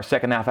 Our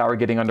second half hour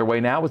getting underway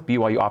now with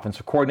BYU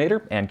offensive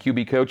coordinator and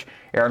QB coach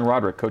Aaron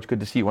Roderick. Coach, good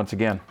to see you once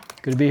again.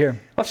 Good to be here.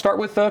 Let's start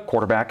with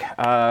quarterback.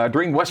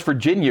 During West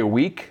Virginia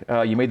week,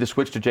 you made the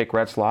switch to Jake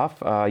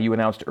Retzlaff. You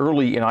announced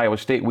early in Iowa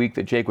State week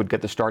that Jake would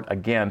get the start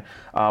again.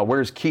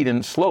 Where's Keaton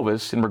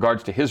Slovis in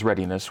regards to his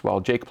readiness while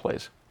Jake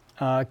plays?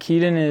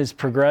 Keaton is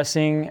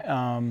progressing.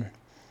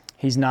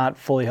 He's not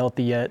fully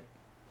healthy yet,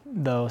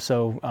 though,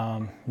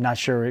 so not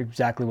sure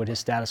exactly what his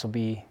status will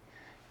be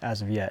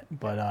as of yet.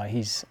 But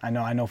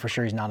I know for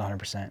sure he's not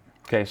 100%.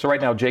 Okay, so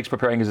right now Jake's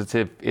preparing as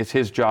it's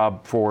his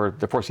job for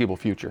the foreseeable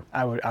future.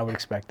 I would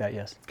expect that,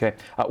 yes. Okay,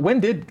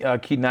 when did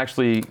Kedon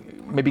actually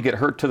maybe get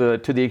hurt to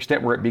the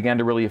extent where it began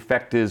to really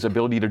affect his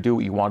ability to do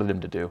what you wanted him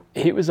to do?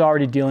 He was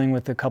already dealing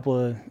with a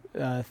couple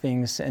of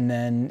things, and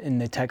then in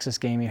the Texas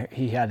game,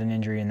 he had an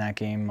injury in that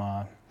game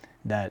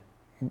that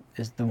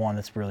is the one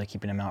that's really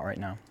keeping him out right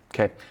now.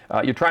 Okay,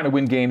 you're trying to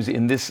win games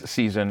in this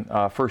season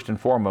first and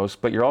foremost,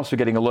 but you're also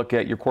getting a look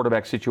at your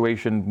quarterback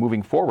situation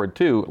moving forward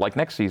too, like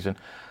next season.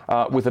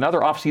 With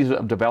another offseason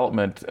of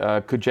development,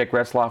 could Jake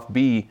Retzlaff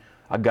be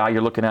a guy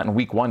you're looking at in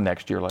week 1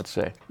 next year, let's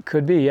say?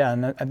 Could be, yeah,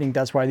 and I think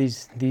that's why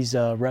these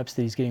reps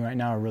that he's getting right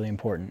now are really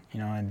important,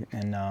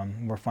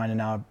 and we're finding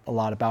out a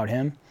lot about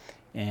him,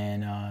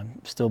 and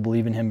still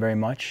believe in him very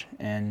much,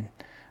 and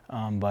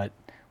but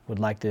would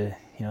like to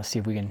see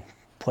if we can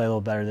play a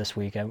little better this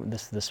week.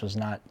 This was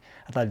not.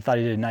 I thought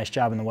he did a nice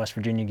job in the West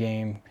Virginia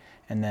game,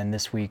 and then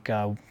this week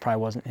probably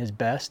wasn't his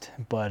best,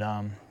 but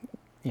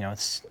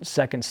it's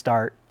second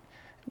start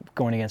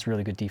going against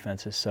really good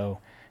defenses, so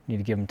need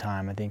to give him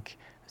time. I think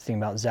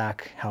thinking about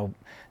Zach, how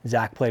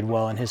Zach played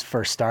well in his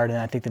first start, and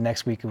I think the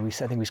next week I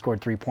think we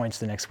scored 3 points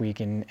the next week,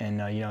 and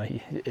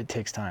it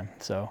takes time,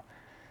 so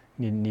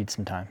need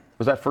some time.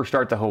 Was that first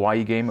start the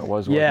Hawaii game? It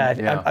was.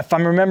 Yeah, if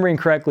I'm remembering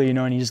correctly,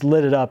 and he just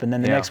lit it up, and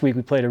then the next week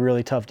we played a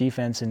really tough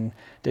defense and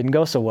didn't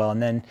go so well,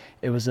 and then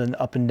it was an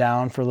up and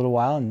down for a little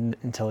while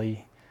until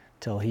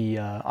he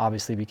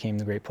obviously became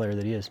the great player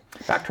that he is.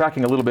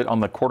 Backtracking a little bit on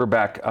the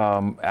quarterback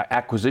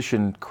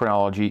acquisition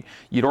chronology,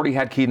 you'd already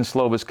had Kedon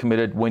Slovis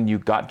committed when you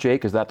got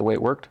Jake. Is that the way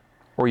it worked?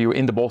 Or you were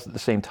into both at the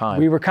same time?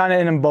 We were kind of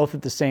in them both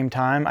at the same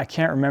time. I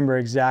can't remember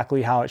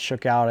exactly how it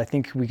shook out. I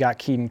think we got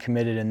Kedon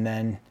committed, and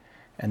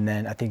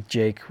then I think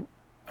Jake,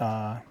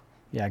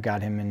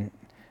 got him in.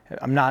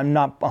 I'm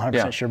not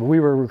 100% sure, but we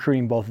were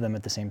recruiting both of them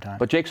at the same time.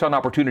 But Jake saw an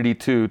opportunity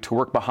to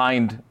work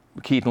behind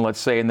Kedon, let's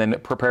say, and then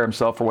prepare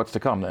himself for what's to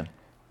come then.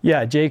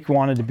 Yeah, Jake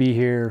wanted to be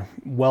here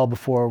well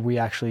before we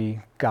actually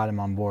got him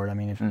on board. I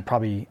mean,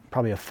 probably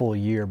a full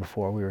year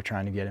before we were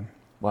trying to get him.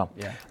 Well,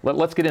 yeah.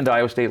 Let's get into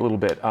Iowa State a little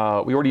bit.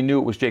 We already knew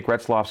it was Jake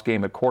Retzlaff's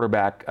game at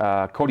quarterback.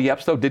 Cody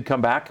Epps, though, did come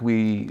back.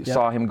 We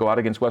saw him go out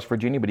against West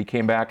Virginia, but he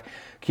came back.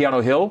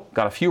 Keanu Hill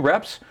got a few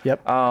reps.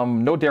 Yep.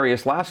 No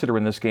Darius Lassiter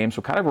in this game,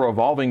 so kind of a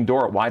revolving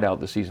door at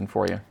wideout this season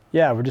for you.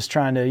 Yeah, we're just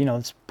trying to,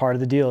 it's part of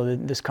the deal.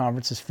 This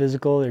conference is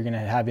physical. They're going to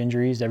have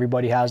injuries.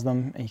 Everybody has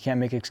them. And you can't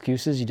make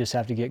excuses. You just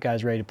have to get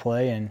guys ready to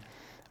play. And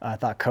I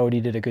thought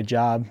Cody did a good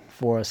job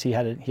for us. He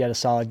had a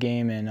solid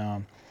game,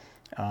 and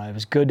it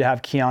was good to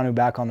have Keanu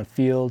back on the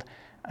field.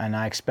 And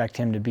I expect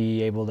him to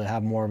be able to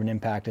have more of an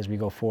impact as we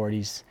go forward.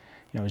 He's,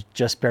 was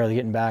just barely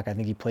getting back. I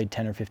think he played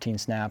 10 or 15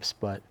 snaps,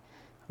 but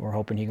we're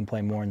hoping he can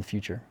play more in the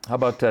future. How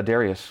about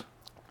Darius?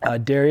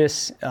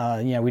 Darius,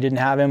 we didn't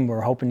have him. We're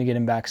hoping to get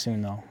him back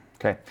soon, though.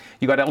 Okay.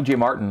 You got L.J.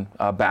 Martin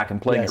back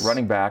and playing at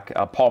running back.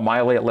 Paul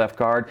Miley at left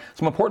guard.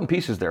 Some important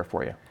pieces there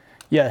for you.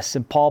 Yes,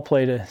 and Paul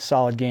played a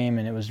solid game,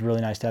 and it was really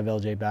nice to have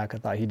L.J. back. I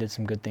thought he did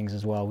some good things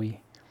as well.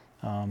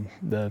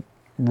 The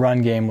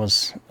run game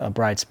was a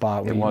bright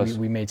spot.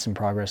 We made some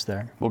progress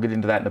there. We'll get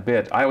into that in a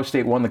bit. Iowa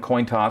State won the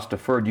coin toss,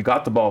 deferred. You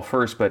got the ball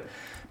first, but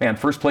man,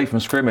 first play from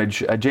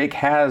scrimmage. Jake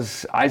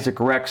has Isaac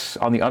Rex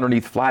on the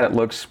underneath flat, it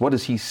looks. What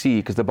does he see?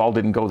 Because the ball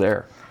didn't go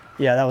there.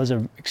 Yeah, that was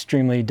an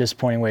extremely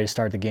disappointing way to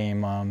start the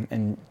game.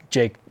 And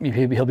Jake,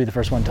 he'll be the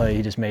first one to tell you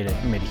he just made a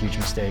huge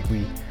mistake.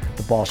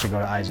 The ball should go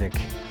to Isaac.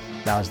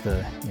 That was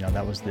the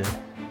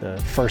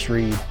first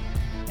read,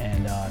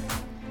 and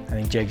I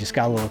think Jake just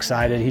got a little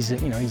excited. He's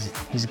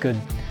a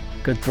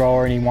good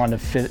thrower, and he wanted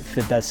to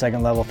fit that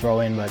second level throw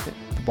in, but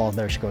the ball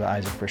there should go to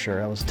Isaac for sure.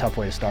 That was a tough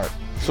way to start.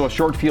 So a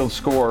short field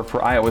score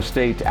for Iowa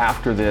State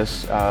after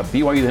this.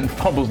 BYU then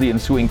fumbles the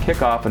ensuing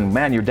kickoff, and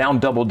man, you're down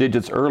double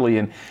digits early,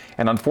 and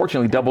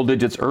unfortunately double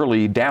digits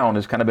early down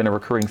has kind of been a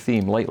recurring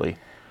theme lately.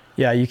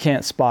 Yeah, you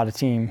can't spot a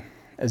team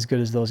as good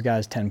as those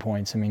guys 10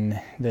 points. I mean,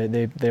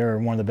 they're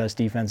one of the best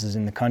defenses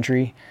in the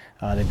country.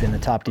 They've been the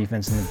top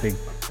defense in the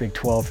Big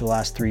 12 for the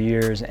last 3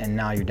 years, and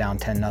now you're down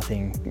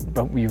 10-0,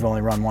 but you've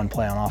only run one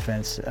play on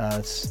offense.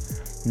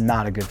 It's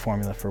not a good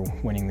formula for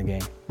winning the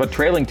game. But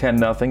trailing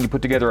 10-0, you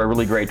put together a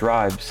really great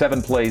drive.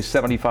 7 plays,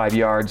 75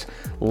 yards,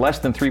 less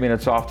than 3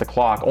 minutes off the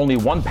clock, only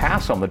one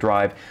pass on the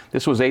drive.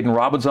 This was Aiden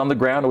Robbins on the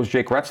ground. It was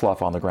Jake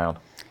Retzlaff on the ground.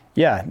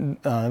 Yeah,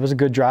 it was a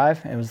good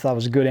drive. I thought it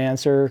was a good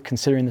answer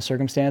considering the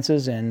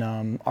circumstances, and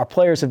our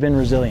players have been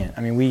resilient.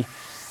 I mean, we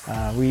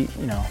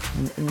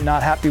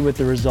not happy with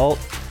the result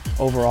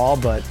overall,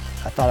 but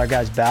I thought our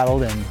guys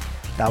battled, and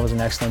that was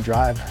an excellent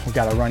drive. We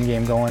got a run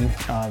game going.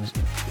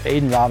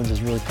 Aiden Robbins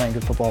is really playing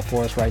good football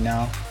for us right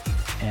now,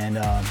 and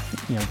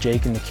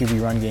Jake and the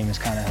QB run game has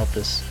kind of helped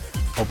us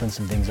open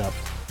some things up.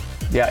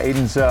 Yeah,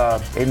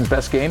 Aiden's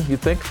best game, you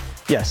think?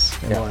 Yes,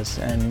 it was,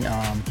 and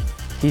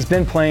he's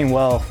been playing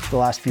well the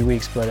last few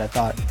weeks, but I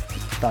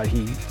thought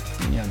he,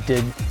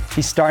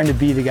 he's starting to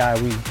be the guy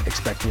we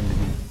expected him to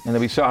be. And then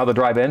we saw how the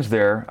drive ends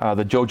there.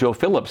 The JoJo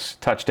Phillips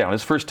touchdown.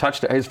 His first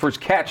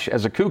catch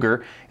as a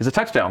Cougar is a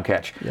touchdown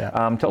catch. Yeah.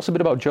 Tell us a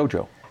bit about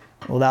JoJo.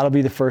 Well, that'll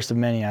be the first of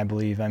many, I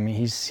believe. I mean,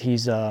 he's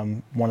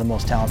one of the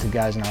most talented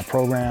guys in our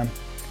program.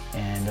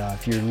 And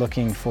if you're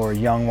looking for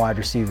young wide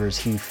receivers,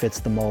 he fits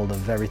the mold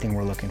of everything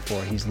we're looking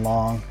for. He's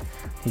long,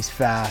 he's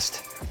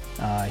fast,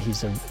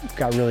 he's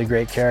got really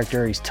great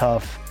character, he's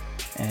tough,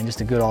 and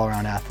just a good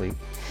all-around athlete.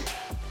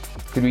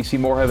 Could we see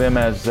more of him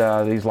as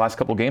these last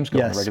couple games go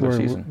in the regular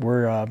season?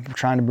 We're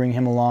trying to bring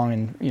him along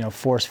and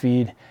force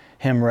feed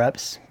him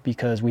reps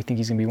because we think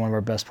he's going to be one of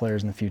our best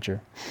players in the future.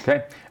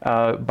 Okay.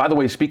 By the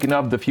way, speaking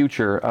of the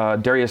future,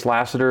 Darius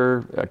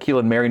Lassiter,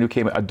 Keelan Marion, who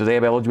came, do they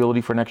have eligibility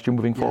for next year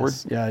moving forward?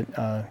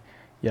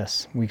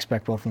 Yes, we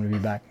expect both of them to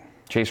be back.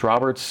 Chase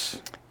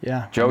Roberts.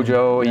 Yeah.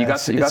 JoJo. You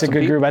got it's a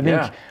good group. I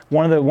think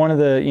one of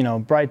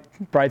the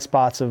bright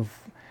spots of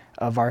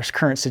our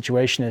current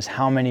situation is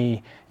how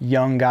many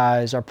young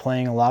guys are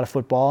playing a lot of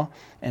football,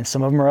 and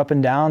some of them are up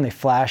and down. They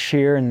flash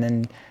here and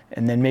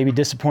then maybe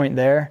disappoint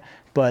there.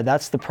 But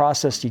that's the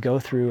process you go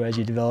through as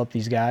you develop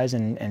these guys,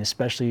 and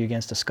especially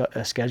against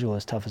a schedule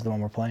as tough as the one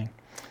we're playing.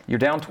 You're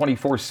down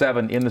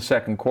 24-7 in the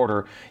second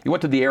quarter. You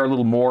went to the air a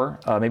little more,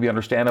 maybe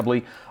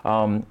understandably,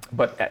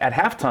 but at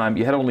halftime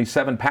you had only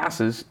 7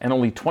 passes and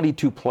only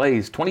 22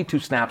 plays. 22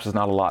 snaps is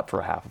not a lot for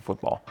a half of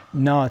football.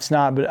 No, it's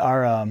not. But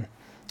our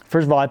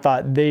first of all, I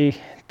thought they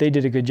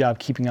did a good job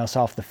keeping us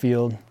off the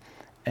field,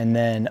 and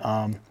then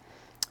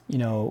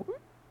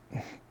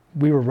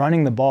we were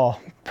running the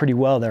ball pretty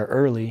well there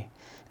early.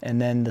 And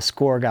then the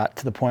score got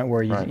to the point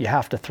where you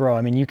have to throw.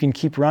 I mean, you can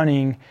keep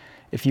running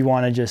if you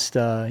want to just,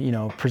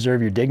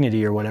 preserve your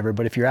dignity or whatever.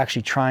 But if you're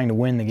actually trying to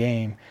win the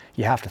game,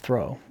 you have to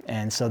throw.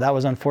 And so that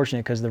was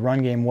unfortunate because the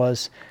run game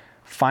was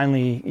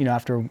finally,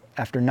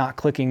 after not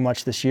clicking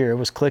much this year, it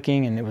was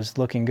clicking and it was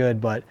looking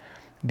good. But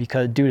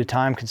because due to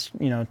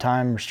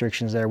time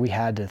restrictions there, we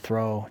had to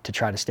throw to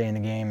try to stay in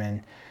the game,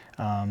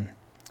 and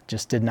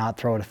just did not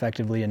throw it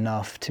effectively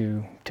enough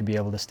to be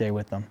able to stay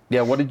with them.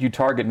 Yeah, what did you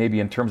target maybe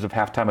in terms of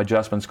halftime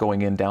adjustments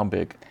going in down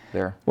big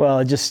there?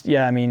 Well,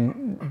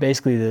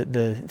 basically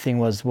the thing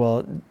was,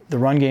 the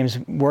run game's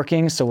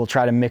working, so we'll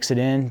try to mix it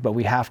in, but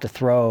we have to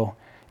throw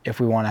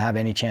if we want to have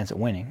any chance at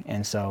winning.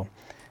 And so,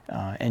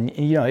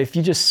 if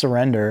you just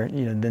surrender,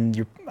 then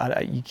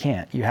you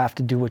can't. You have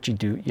to do what you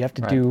do. You have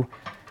to do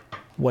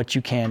what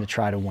you can to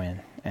try to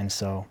win. And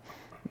so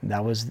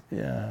that was...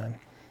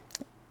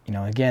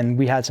 again,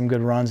 we had some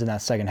good runs in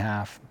that second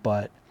half,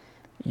 but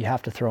you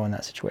have to throw in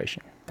that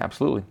situation.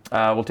 Absolutely.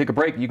 We'll take a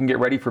break. You can get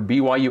ready for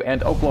BYU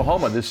and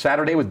Oklahoma this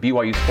Saturday with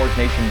BYU Sports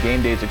Nation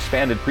Game Day's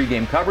expanded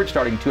pregame coverage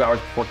starting 2 hours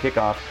before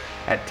kickoff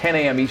at 10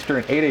 a.m.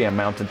 Eastern, 8 a.m.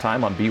 Mountain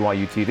Time on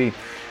BYU TV.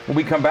 When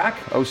we come back,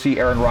 OC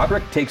Aaron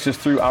Roderick takes us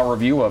through our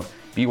review of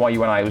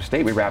BYU and Iowa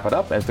State. We wrap it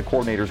up as the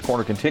Coordinator's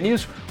Corner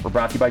continues. We're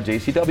brought to you by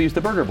JCW's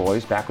The Burger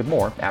Boys. Back with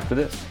more after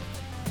this.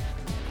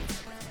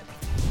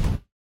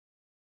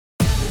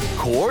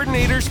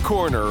 Coordinator's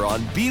Corner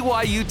on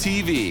BYU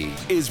TV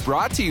is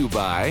brought to you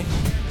by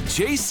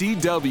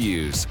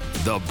JCW's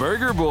The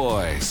Burger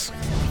Boys,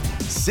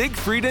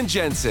 Siegfried and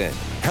Jensen,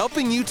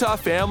 helping Utah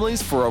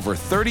families for over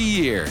 30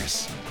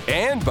 years,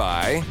 and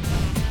by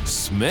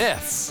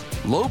Smith's,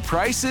 low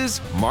prices,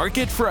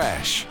 market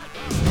fresh.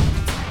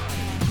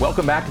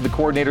 Welcome back to the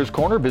Coordinator's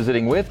Corner,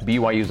 visiting with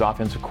BYU's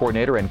offensive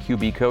coordinator and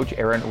QB coach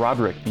Aaron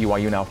Roderick.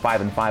 BYU now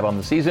 5-5 on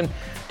the season,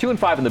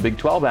 2-5 in the Big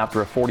 12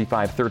 after a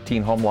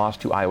 45-13 home loss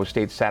to Iowa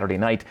State Saturday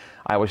night.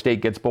 Iowa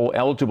State gets bowl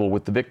eligible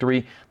with the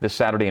victory this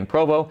Saturday in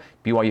Provo.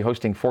 BYU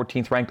hosting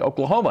 14th ranked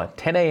Oklahoma,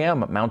 10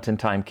 a.m. Mountain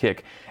Time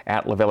kick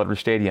at LaVell Edwards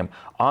Stadium.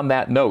 On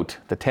that note,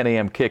 the 10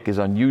 a.m. kick is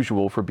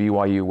unusual for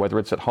BYU, whether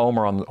it's at home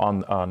or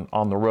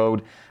on the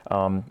road.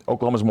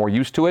 Oklahoma's more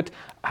used to it.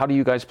 How do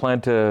you guys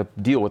plan to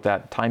deal with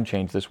that time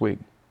change this week?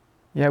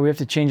 Yeah, we have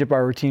to change up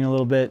our routine a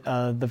little bit.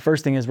 The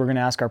first thing is we're going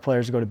to ask our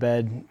players to go to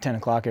bed 10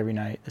 o'clock every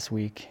night this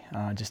week,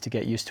 just to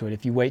get used to it.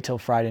 If you wait till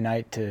Friday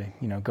night to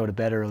go to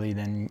bed early,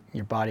 then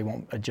your body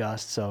won't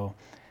adjust. So,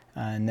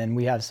 and then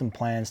we have some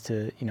plans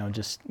to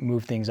just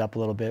move things up a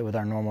little bit with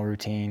our normal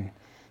routine,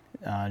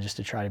 just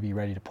to try to be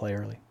ready to play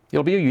early.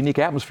 It'll be a unique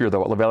atmosphere,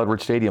 though, at LaVell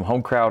Edwards Stadium.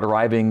 Home crowd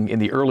arriving in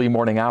the early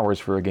morning hours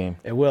for a game.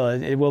 It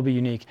will be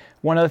unique.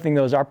 One other thing,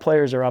 though, is our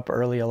players are up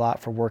early a lot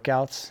for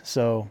workouts,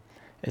 so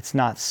it's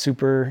not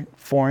super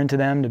foreign to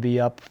them to be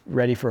up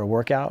ready for a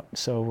workout.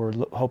 So we're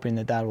hoping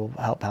that will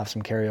help have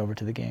some carryover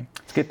to the game.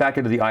 Let's get back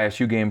into the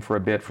ISU game for a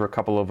bit for a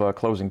couple of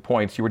closing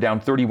points. You were down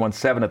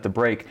 31-7 at the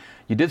break.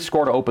 You did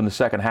score to open the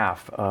second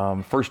half.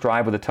 First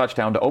drive with a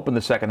touchdown to open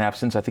the second half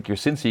since, I think, your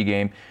Cincy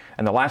game.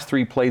 And the last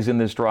 3 plays in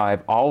this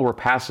drive, all were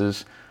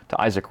passes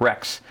to Isaac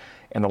Rex.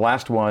 And the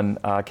last one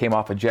came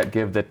off a jet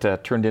give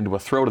that turned into a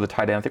throw to the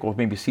tight end. I think we'll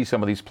maybe see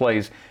some of these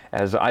plays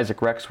as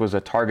Isaac Rex was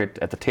a target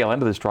at the tail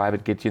end of this drive.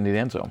 It gets you into the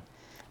end zone.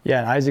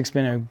 Yeah, and Isaac's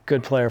been a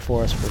good player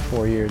for us for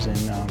 4 years,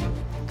 and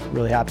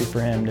really happy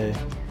for him to,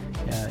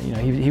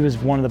 he was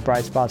one of the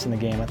bright spots in the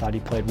game. I thought he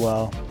played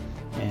well,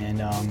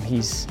 and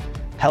he's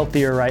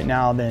healthier right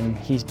now than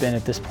he's been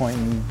at this point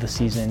in the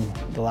season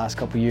the last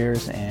couple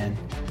years, and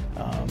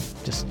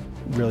just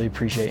really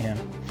appreciate him.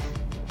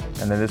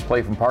 And then this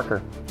play from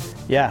Parker.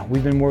 Yeah,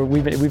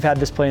 we've had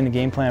this play in the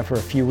game plan for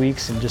a few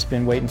weeks and just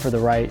been waiting for the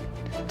right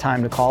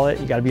time to call it.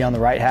 You got to be on the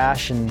right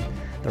hash and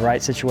the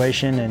right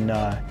situation,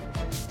 and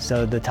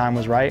so the time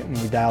was right,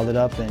 and we dialed it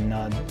up,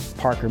 and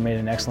Parker made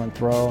an excellent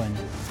throw, and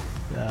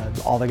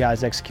all the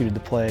guys executed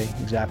the play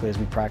exactly as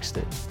we practiced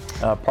it.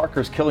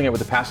 Parker's killing it with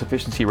the pass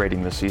efficiency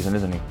rating this season,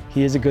 isn't he?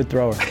 He is a good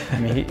thrower. I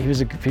mean,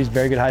 he's a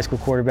very good high school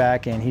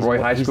quarterback, and he's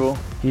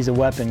he's a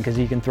weapon because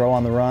he can throw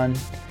on the run,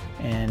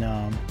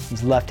 and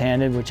he's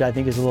left-handed, which I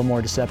think is a little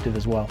more deceptive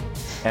as well.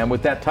 And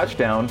with that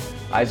touchdown,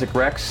 Isaac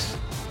Rex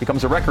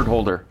becomes a record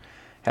holder.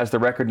 Has the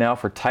record now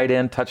for tight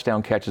end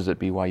touchdown catches at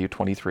BYU,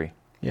 23.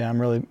 Yeah,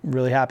 I'm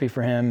really happy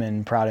for him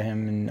and proud of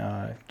him,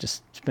 and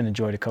just it's been a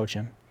joy to coach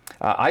him.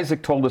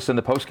 Isaac told us in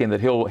the postgame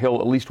that he'll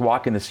at least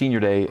walk in the senior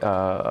day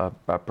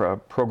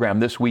program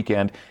this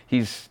weekend.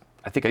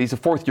 I think he's a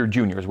fourth-year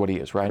junior, is what he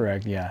is, right?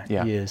 Correct. Yeah.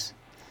 He is.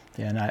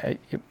 Yeah,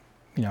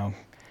 and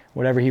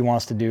whatever he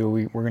wants to do,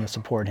 we're going to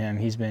support him.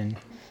 He's been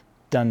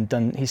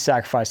done. He's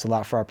sacrificed a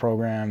lot for our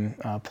program.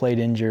 Played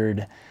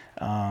injured.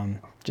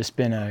 Just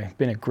been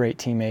a great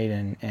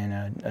teammate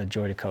and a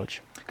joy to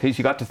coach. Case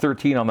you got to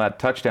 13 on that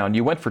touchdown.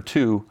 You went for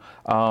 2,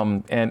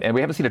 and we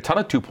haven't seen a ton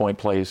of 2-point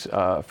plays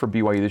for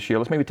BYU this year.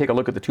 Let's maybe take a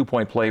look at the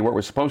 2-point play where it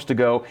was supposed to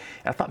go.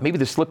 I thought maybe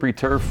the slippery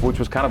turf, which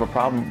was kind of a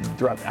problem,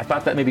 I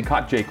thought that maybe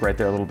caught Jake right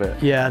there a little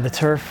bit. Yeah, the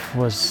turf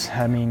was,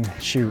 I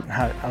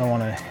don't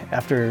want to,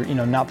 after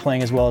not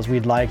playing as well as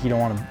we'd like, you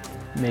don't want to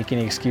make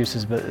any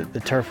excuses, but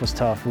the turf was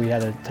tough. We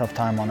had a tough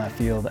time on that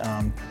field.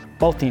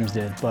 Both teams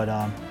did, but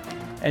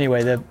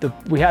anyway,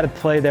 we had a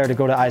play there to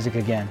go to Isaac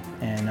again,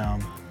 and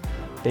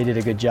they did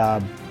a good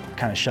job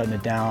kind of shutting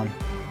it down.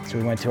 So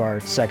we went to our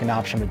second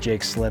option, but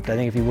Jake slipped. I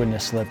think if he wouldn't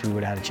have slipped, we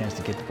would have had a chance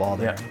to get the ball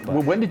there. Yeah.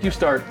 Well, when did you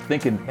start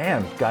thinking,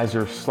 man, guys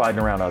are sliding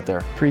around out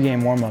there?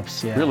 Pre-game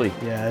warm-ups, yeah. Really?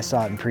 Yeah, I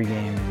saw it in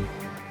pre-game.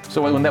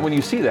 So when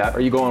you see that,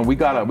 are you going, we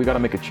gotta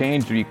make a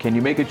change? Can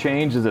you make a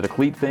change? Is it a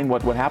cleat thing?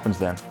 What happens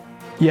then?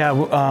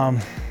 Yeah,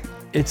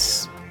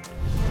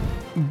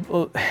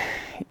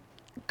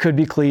 could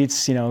be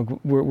cleats.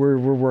 We're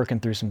working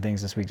through some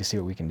things this week to see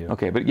what we can do.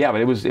 Okay, but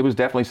it was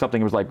definitely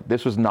something. It was like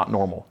this was not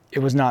normal. It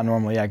was not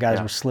normal. Yeah,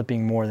 guys were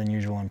slipping more than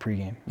usual in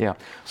pregame. Yeah.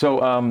 So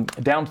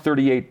down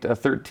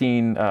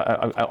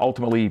 38-13,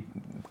 ultimately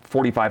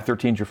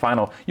 45-13 is your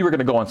final. You were going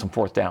to go on some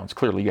fourth downs.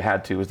 Clearly, you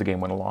had to as the game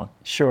went along.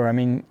 Sure. I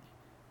mean,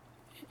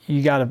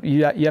 you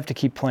have to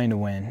keep playing to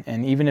win,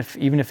 and even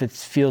if it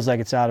feels like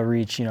it's out of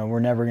reach,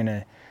 we're never going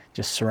to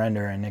just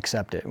surrender and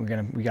accept it.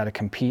 We got to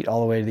compete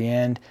all the way to the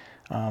end.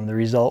 The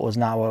result was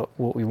not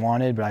what we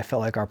wanted, but I felt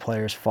like our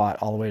players fought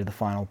all the way to the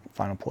final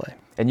play.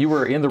 And you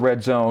were in the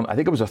red zone. I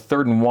think it was a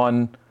 3rd and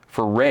 1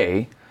 for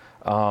Ray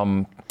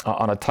on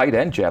a tight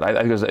end jet.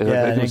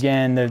 And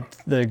again,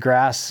 the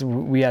grass,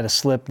 we had a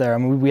slip there. I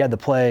mean, we had the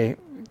play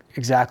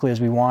exactly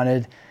as we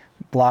wanted,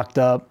 blocked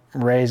up.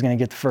 Ray's going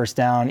to get the first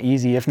down,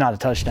 easy, if not a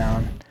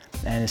touchdown.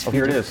 And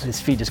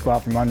his feet just go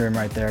out from under him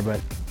right there,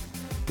 but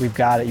we've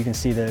got it. You can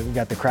see we've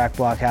got the crack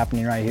block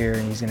happening right here,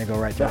 and he's going to go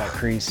right through that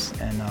crease.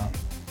 And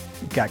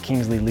got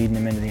Kingsley leading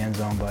him into the end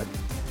zone, but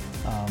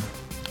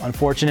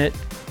unfortunate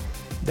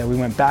that we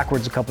went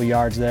backwards a couple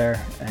yards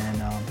there.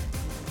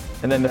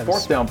 And then the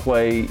fourth down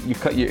play,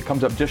 it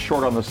comes up just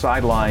short on the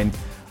sideline.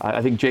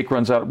 I think Jake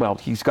runs out. Well,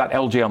 he's got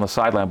LJ on the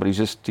sideline, but he's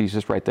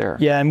just right there.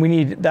 Yeah, and we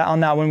need that on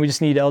that one. We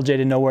just need LJ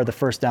to know where the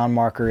first down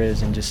marker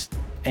is and just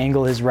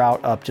angle his route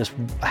up just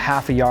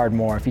half a yard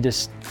more. If he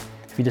just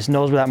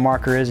knows where that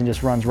marker is and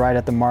just runs right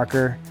at the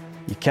marker,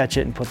 you catch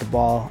it and put the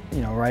ball,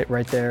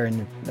 right there,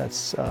 and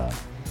that's.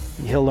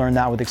 He'll learn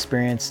that with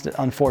experience.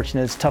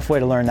 Unfortunate, it's a tough way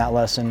to learn that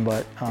lesson,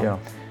 but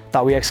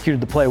thought we executed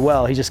the play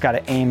well. He just got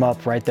to aim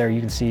up right there.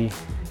 You can see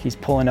he's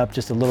pulling up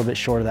just a little bit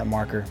short of that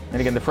marker.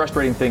 And again, the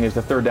frustrating thing is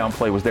the 3rd down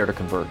play was there to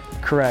convert.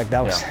 Correct.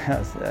 That was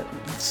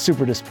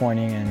super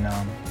disappointing, and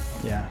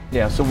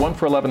Yeah, so 1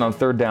 for 11 on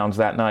 3rd downs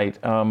that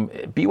night.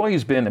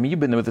 BYU's been, you've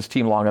been with this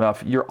team long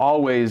enough. You're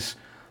always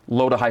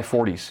low to high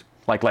 40s.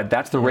 Like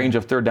that's the range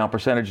of 3rd down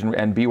percentage,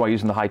 and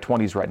BYU's in the high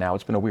 20s right now.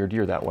 It's been a weird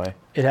year that way.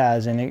 It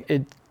has,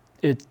 and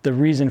the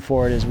reason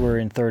for it is we're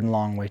in 3rd and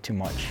long way too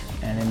much.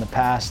 And in the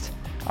past,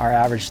 our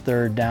average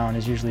 3rd down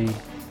is usually,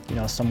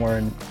 somewhere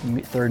in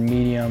 3rd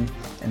medium.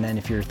 And then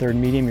if you're 3rd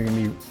medium,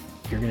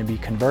 you're going to be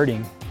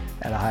converting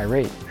at a high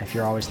rate. If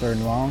you're always 3rd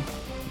and long,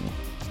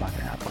 it's not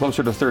going to happen.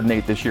 Closer to 3rd and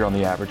 8 this year on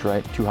the average,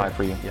 right? Too high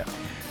for you. Yeah.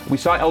 We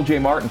saw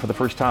LJ Martin for the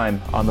first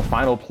time on the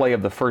final play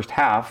of the first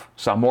half.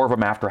 Saw more of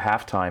him after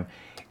halftime.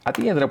 I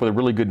think he ended up with a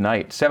really good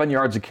night. 7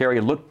 yards a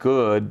carry, looked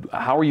good.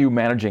 How are you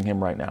managing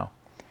him right now?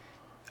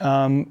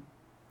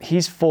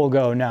 He's full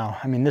go now.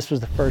 I mean, this was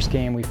the first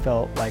game we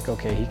felt like,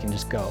 okay, he can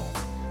just go.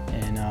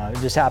 And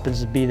it just happens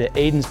to be that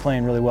Aiden's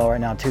playing really well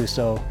right now too,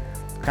 so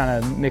kind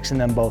of mixing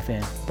them both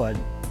in. But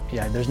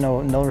yeah, there's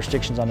no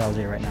restrictions on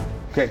LJ right now.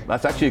 Okay,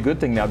 that's actually a good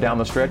thing now. Down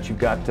the stretch, you've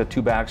got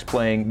 2 backs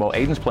playing, well,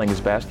 Aiden's playing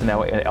his best, and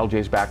now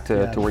LJ's back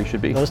to where he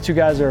should be. Those 2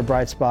 guys are a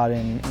bright spot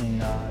and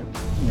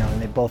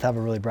they both have a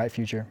really bright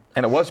future.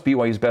 And it was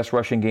BYU's best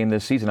rushing game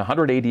this season,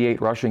 188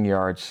 rushing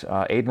yards.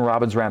 Aiden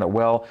Robbins ran it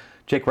well.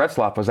 Jake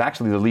Retzlaff was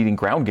actually the leading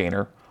ground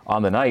gainer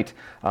on the night.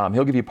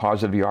 He'll give you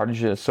positive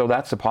yardage. So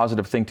that's a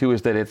positive thing, too,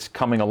 is that it's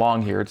coming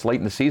along here. It's late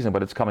in the season,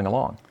 but it's coming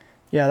along.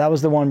 Yeah, that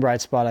was the one bright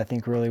spot I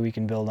think really we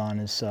can build on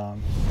is,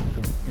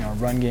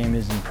 run game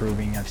is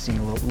improving. I've seen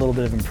a little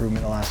bit of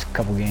improvement the last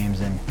couple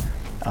games, and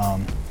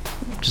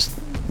just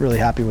really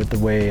happy with the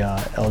way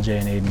LJ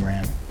and Aiden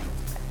ran.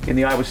 In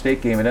the Iowa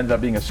State game, it ended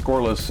up being a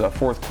scoreless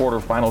fourth quarter.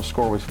 Final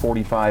score was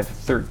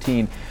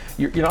 45-13.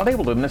 You're not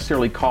able to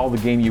necessarily call the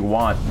game you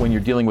want when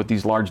you're dealing with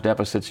these large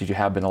deficits that you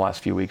have been the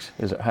last few weeks,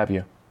 have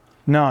you?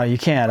 No, you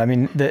can't. I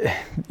mean,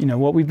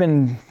 what we've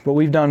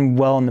done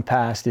well in the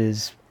past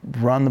is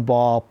run the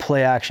ball,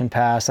 play action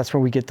pass. That's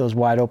where we get those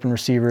wide open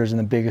receivers and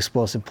the big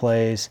explosive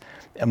plays.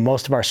 And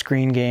most of our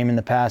screen game in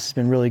the past has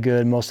been really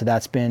good. Most of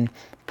that's been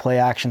play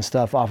action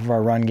stuff off of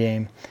our run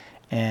game.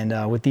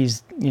 And with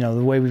these,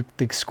 the way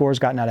the score's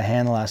gotten out of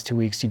hand the last 2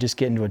 weeks, you just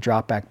get into a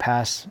drop back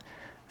pass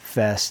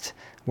fest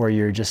where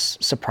you're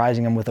just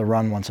surprising them with a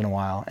run once in a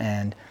while.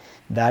 And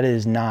that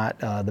is not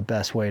the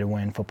best way to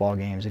win football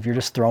games. If you're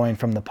just throwing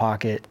from the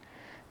pocket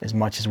as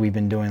much as we've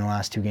been doing the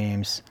last 2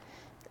 games,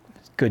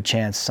 good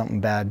chance something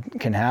bad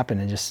can happen,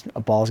 and just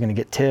a ball's going to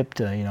get tipped,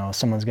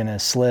 someone's going to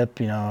slip,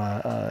 you're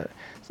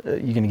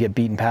going to get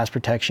beaten pass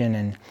protection,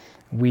 and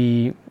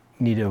we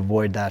need to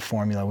avoid that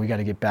formula. We got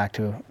to get back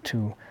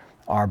to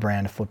our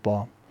brand of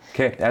football.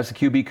 Okay, as the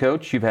QB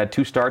coach, you've had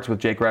 2 starts with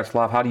Jake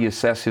Retzlaff. How do you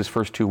assess his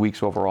first 2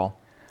 weeks overall?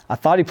 I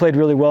thought he played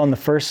really well in the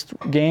first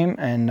game,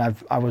 and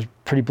I was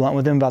pretty blunt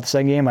with him about the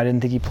second game. I didn't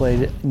think he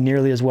played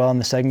nearly as well in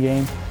the second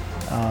game.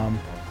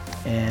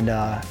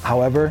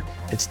 However,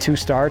 it's 2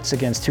 starts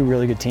against 2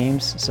 really good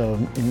teams, so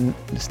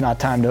it's not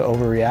time to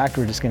overreact.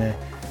 We're just going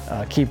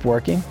to keep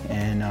working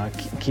and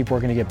keep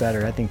working to get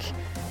better. I think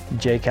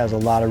Jake has a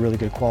lot of really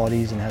good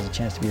qualities and has a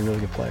chance to be a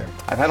really good player.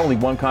 I've had only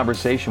one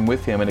conversation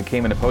with him, and it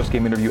came in a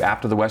post-game interview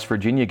after the West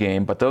Virginia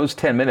game, but those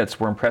 10 minutes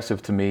were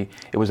impressive to me.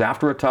 It was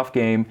after a tough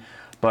game,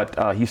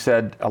 but he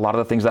said a lot of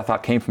the things I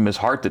thought came from his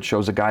heart that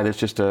shows a guy that's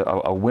just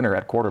a winner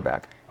at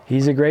quarterback.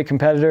 He's a great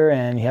competitor,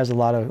 and he has a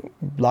lot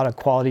of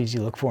qualities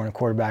you look for in a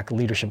quarterback,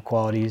 leadership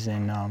qualities,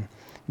 and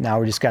now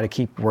we just got to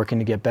keep working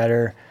to get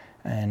better,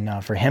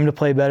 and for him to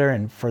play better,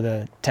 and for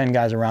the 10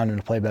 guys around him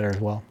to play better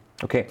as well.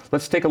 Okay,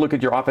 let's take a look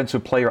at your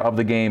offensive player of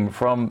the game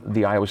from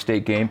the Iowa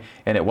State game,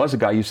 and it was a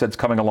guy you said's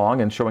coming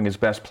along and showing his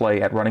best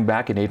play at running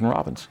back in Aiden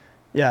Robbins.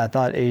 Yeah, I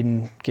thought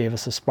Aiden gave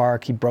us a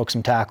spark. He broke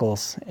some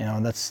tackles.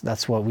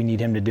 That's what we need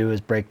him to do, is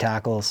break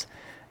tackles.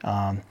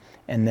 And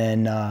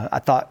then I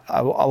thought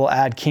I will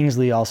add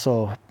Kingsley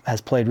also has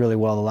played really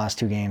well the last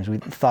 2 games. We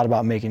thought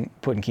about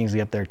putting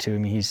Kingsley up there too. I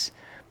mean, he's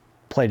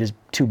played his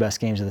 2 best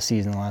games of the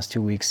season the last 2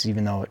 weeks,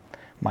 even though it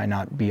might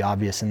not be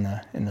obvious in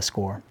the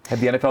score.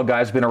 Have the NFL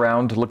guys been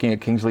around looking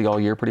at Kingsley all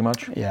year pretty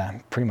much? Yeah,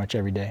 pretty much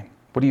every day.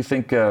 What do you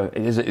think,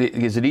 is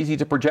it easy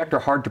to project or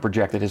hard to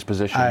project at his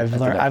position?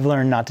 I've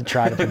learned not to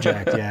try to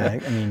project, yeah.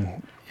 I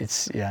mean,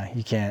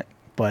 you can't.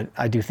 But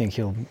I do think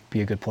he'll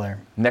be a good player.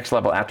 Next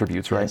level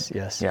attributes, right?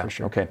 Yes, yeah, for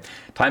sure. Okay.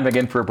 Time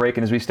again for a break,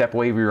 and as we step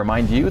away, we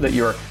remind you that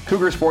your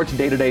Cougar Sports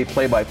day-to-day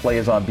play-by-play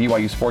is on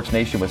BYU Sports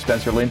Nation with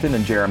Spencer Linton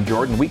and Jerem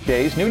Jordan,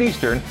 weekdays, noon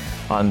Eastern,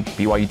 on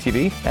BYU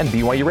TV and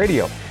BYU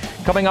Radio.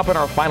 Coming up in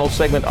our final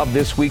segment of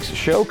this week's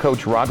show,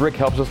 Coach Roderick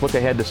helps us look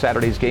ahead to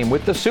Saturday's game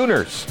with the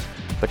Sooners.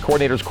 The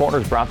Coordinator's Corner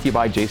is brought to you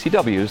by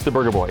JCW's The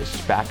Burger Boys.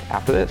 Back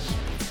after this.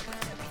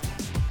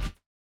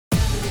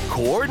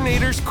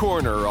 Coordinator's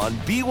Corner on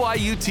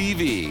BYU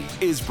TV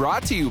is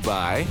brought to you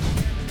by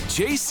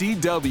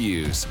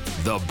JCW's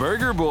The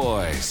Burger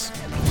Boys.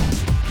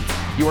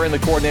 You are in the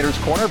Coordinator's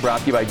Corner,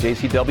 brought to you by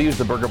JCW's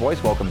The Burger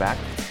Boys. Welcome back.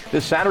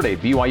 This Saturday,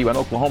 BYU and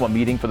Oklahoma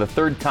meeting for the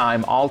 3rd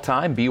time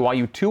all-time.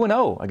 BYU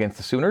 2-0 against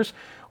the Sooners.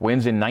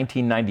 Wins in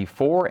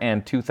 1994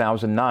 and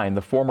 2009.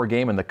 The former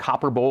game in the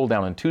Copper Bowl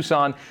down in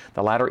Tucson,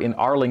 the latter in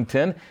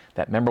Arlington.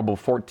 That memorable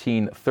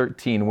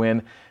 14-13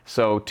 win.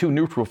 So 2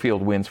 neutral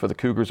field wins for the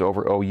Cougars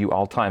over OU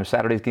all-time.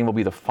 Saturday's game will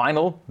be the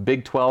final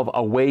Big 12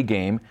 away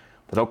game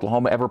that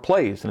Oklahoma ever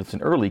plays, and it's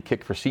an early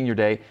kick for Senior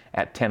Day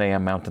at 10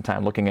 a.m. Mountain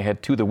Time. Looking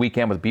ahead to the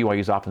weekend with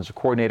BYU's offensive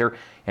coordinator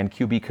and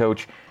QB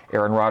coach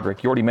Aaron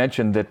Roderick. You already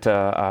mentioned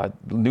that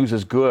news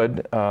is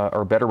good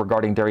or better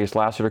regarding Darius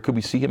Lassiter. Could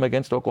we see him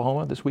against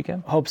Oklahoma this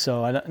weekend? Hope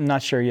so. I'm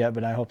not sure yet,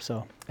 but I hope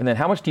so. And then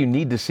how much do you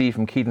need to see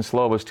from Kedon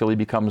Slovis till he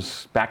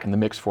becomes back in the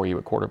mix for you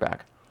at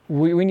quarterback?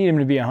 We need him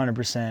to be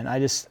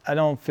 100%. I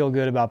don't feel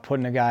good about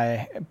putting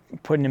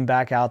him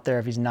back out there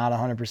if he's not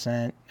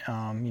 100%.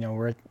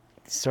 We're at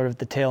sort of at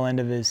the tail end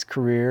of his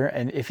career,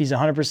 and if he's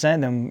 100%,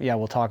 then yeah,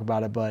 we'll talk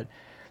about it. But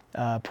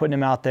putting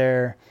him out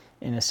there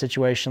in a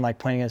situation like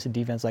playing against a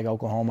defense like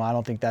Oklahoma, I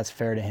don't think that's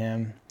fair to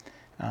him,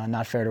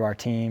 not fair to our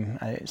team.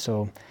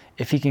 So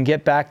if he can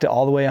get back to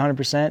all the way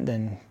 100%,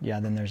 then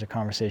yeah, then there's a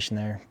conversation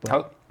there.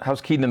 But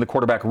how's Kedon in the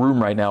quarterback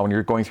room right now when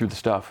you're going through the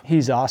stuff?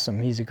 He's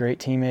awesome. He's a great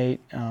teammate.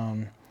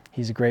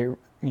 He's a great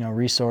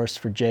resource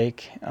for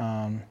Jake,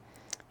 and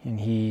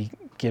he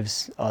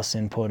gives us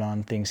input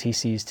on things he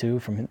sees too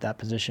from that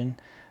position.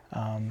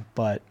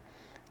 But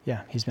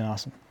yeah, he's been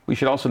awesome. We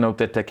should also note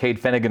that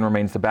Cade Fennegan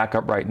remains the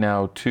backup right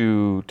now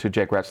to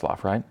Jake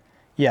Retzlaff, right?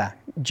 Yeah,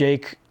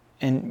 Jake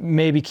and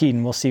maybe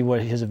Keaton. We'll see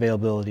what his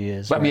availability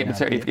is. But I mean,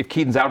 if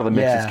Keaton's out of the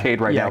mix, it's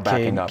Cade right now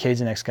backing up. Cade's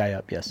the next guy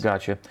up, yes.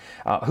 Gotcha.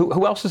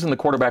 Who else is in the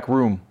quarterback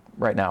room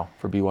right now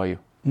for BYU?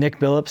 Nick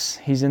Billups,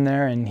 he's in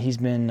there, and he's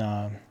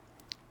been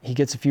he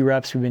gets a few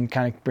reps. We've been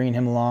kind of bringing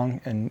him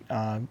along,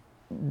 and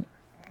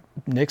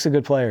Nick's a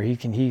good player.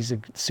 He's a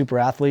super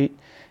athlete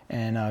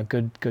and a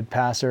good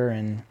passer,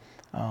 and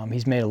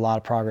he's made a lot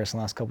of progress in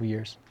the last couple of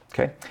years.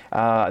 Okay.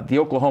 The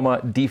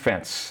Oklahoma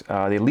defense,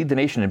 they lead the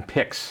nation in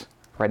picks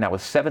right now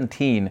with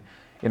 17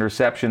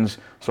 interceptions.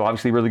 So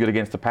obviously really good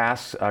against the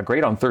pass.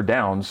 Great on third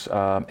downs.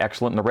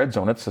 Excellent in the red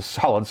zone. It's a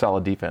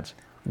solid defense.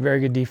 Very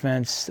good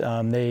defense.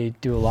 They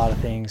do a lot of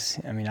things.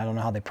 I mean, I don't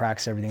know how they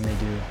practice everything they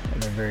do.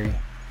 And they're very,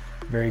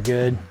 very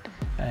good.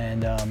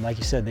 And like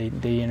you said,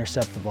 they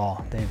intercept the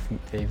ball.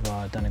 They've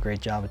done a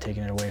great job of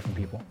taking it away from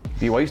people.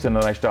 BYU's done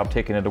a nice job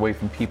taking it away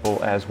from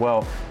people as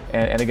well.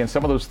 And again,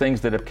 some of those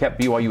things that have kept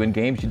BYU in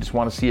games, you just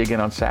want to see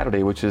again on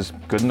Saturday, which is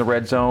good in the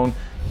red zone,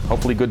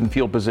 hopefully good in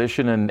field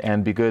position,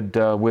 and be good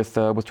with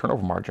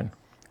turnover margin.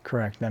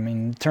 Correct. I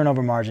mean,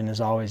 turnover margin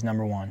is always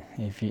number one.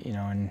 If you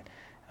know, and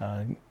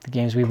the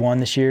games we've won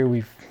this year,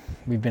 we've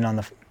been on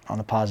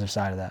the positive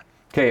side of that.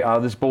 Okay,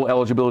 this bowl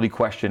eligibility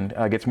question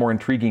gets more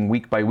intriguing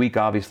week by week.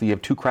 Obviously, you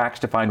have 2 cracks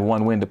to find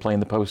 1 win to play in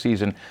the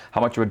postseason.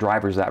 How much of a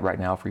driver is that right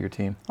now for your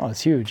team? Oh,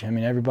 it's huge. I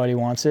mean, everybody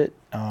wants it,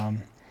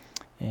 and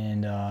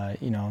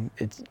you know,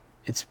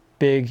 it's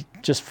big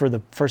just for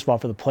first of all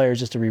for the players,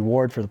 just a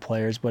reward for the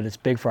players, but it's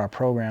big for our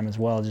program as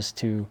well. Just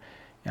to,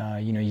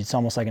 you know, it's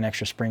almost like an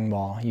extra spring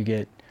ball. You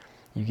get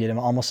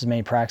almost as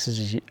many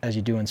practices as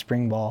you do in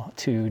spring ball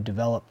to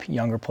develop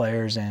younger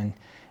players and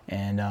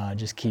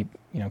just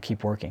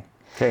keep working.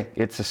 Okay,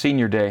 it's a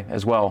senior day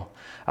as well.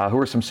 Who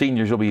are some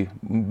seniors you'll be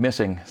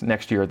missing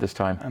next year at this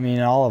time? I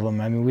mean, all of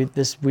them. I mean,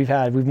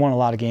 we've won a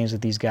lot of games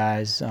with these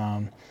guys,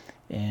 and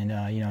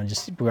you know,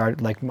 just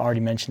like already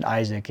mentioned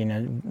Isaac. You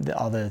know,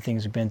 all the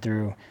things we've been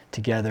through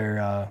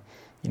together.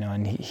 You know,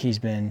 and he's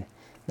been.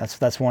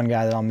 That's one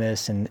guy that I'll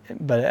miss.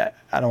 But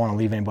I don't want to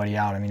leave anybody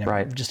out. I mean,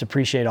 I just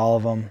appreciate all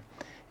of them,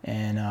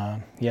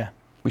 and yeah.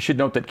 We should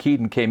note that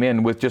Keaton came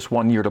in with just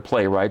 1 year to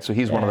play, right? So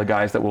he's one of the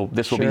guys that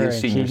this will be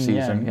his senior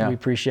season. Yeah. We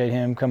appreciate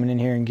him coming in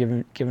here and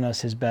giving us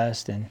his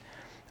best. And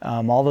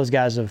all those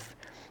guys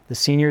the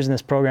seniors in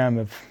this program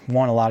have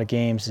won a lot of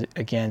games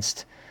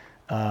against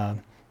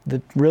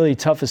the really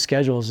toughest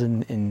schedules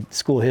in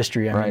school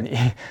history. I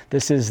mean,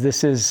 this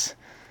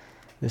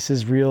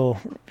is real,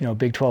 you know,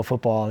 Big 12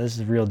 football. This is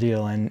the real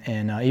deal.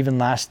 And even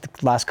last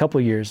couple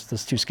of years,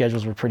 those 2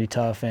 schedules were pretty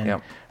tough.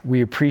 And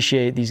we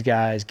appreciate these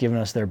guys giving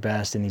us their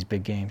best in these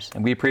big games.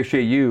 And we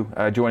appreciate you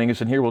joining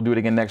us in here. We'll do it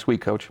again next week,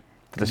 Coach,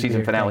 for the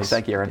season finale. Thanks.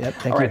 Thank you, Aaron.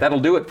 Yep, All right, that'll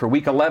do it for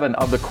Week 11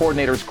 of the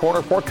Coordinator's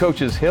Corner. For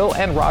Coaches Hill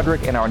and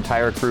Roderick and our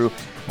entire crew,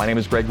 my name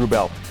is Greg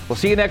Wrubell. We'll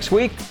see you next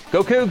week.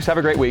 Go Cougs. Have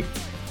a great week.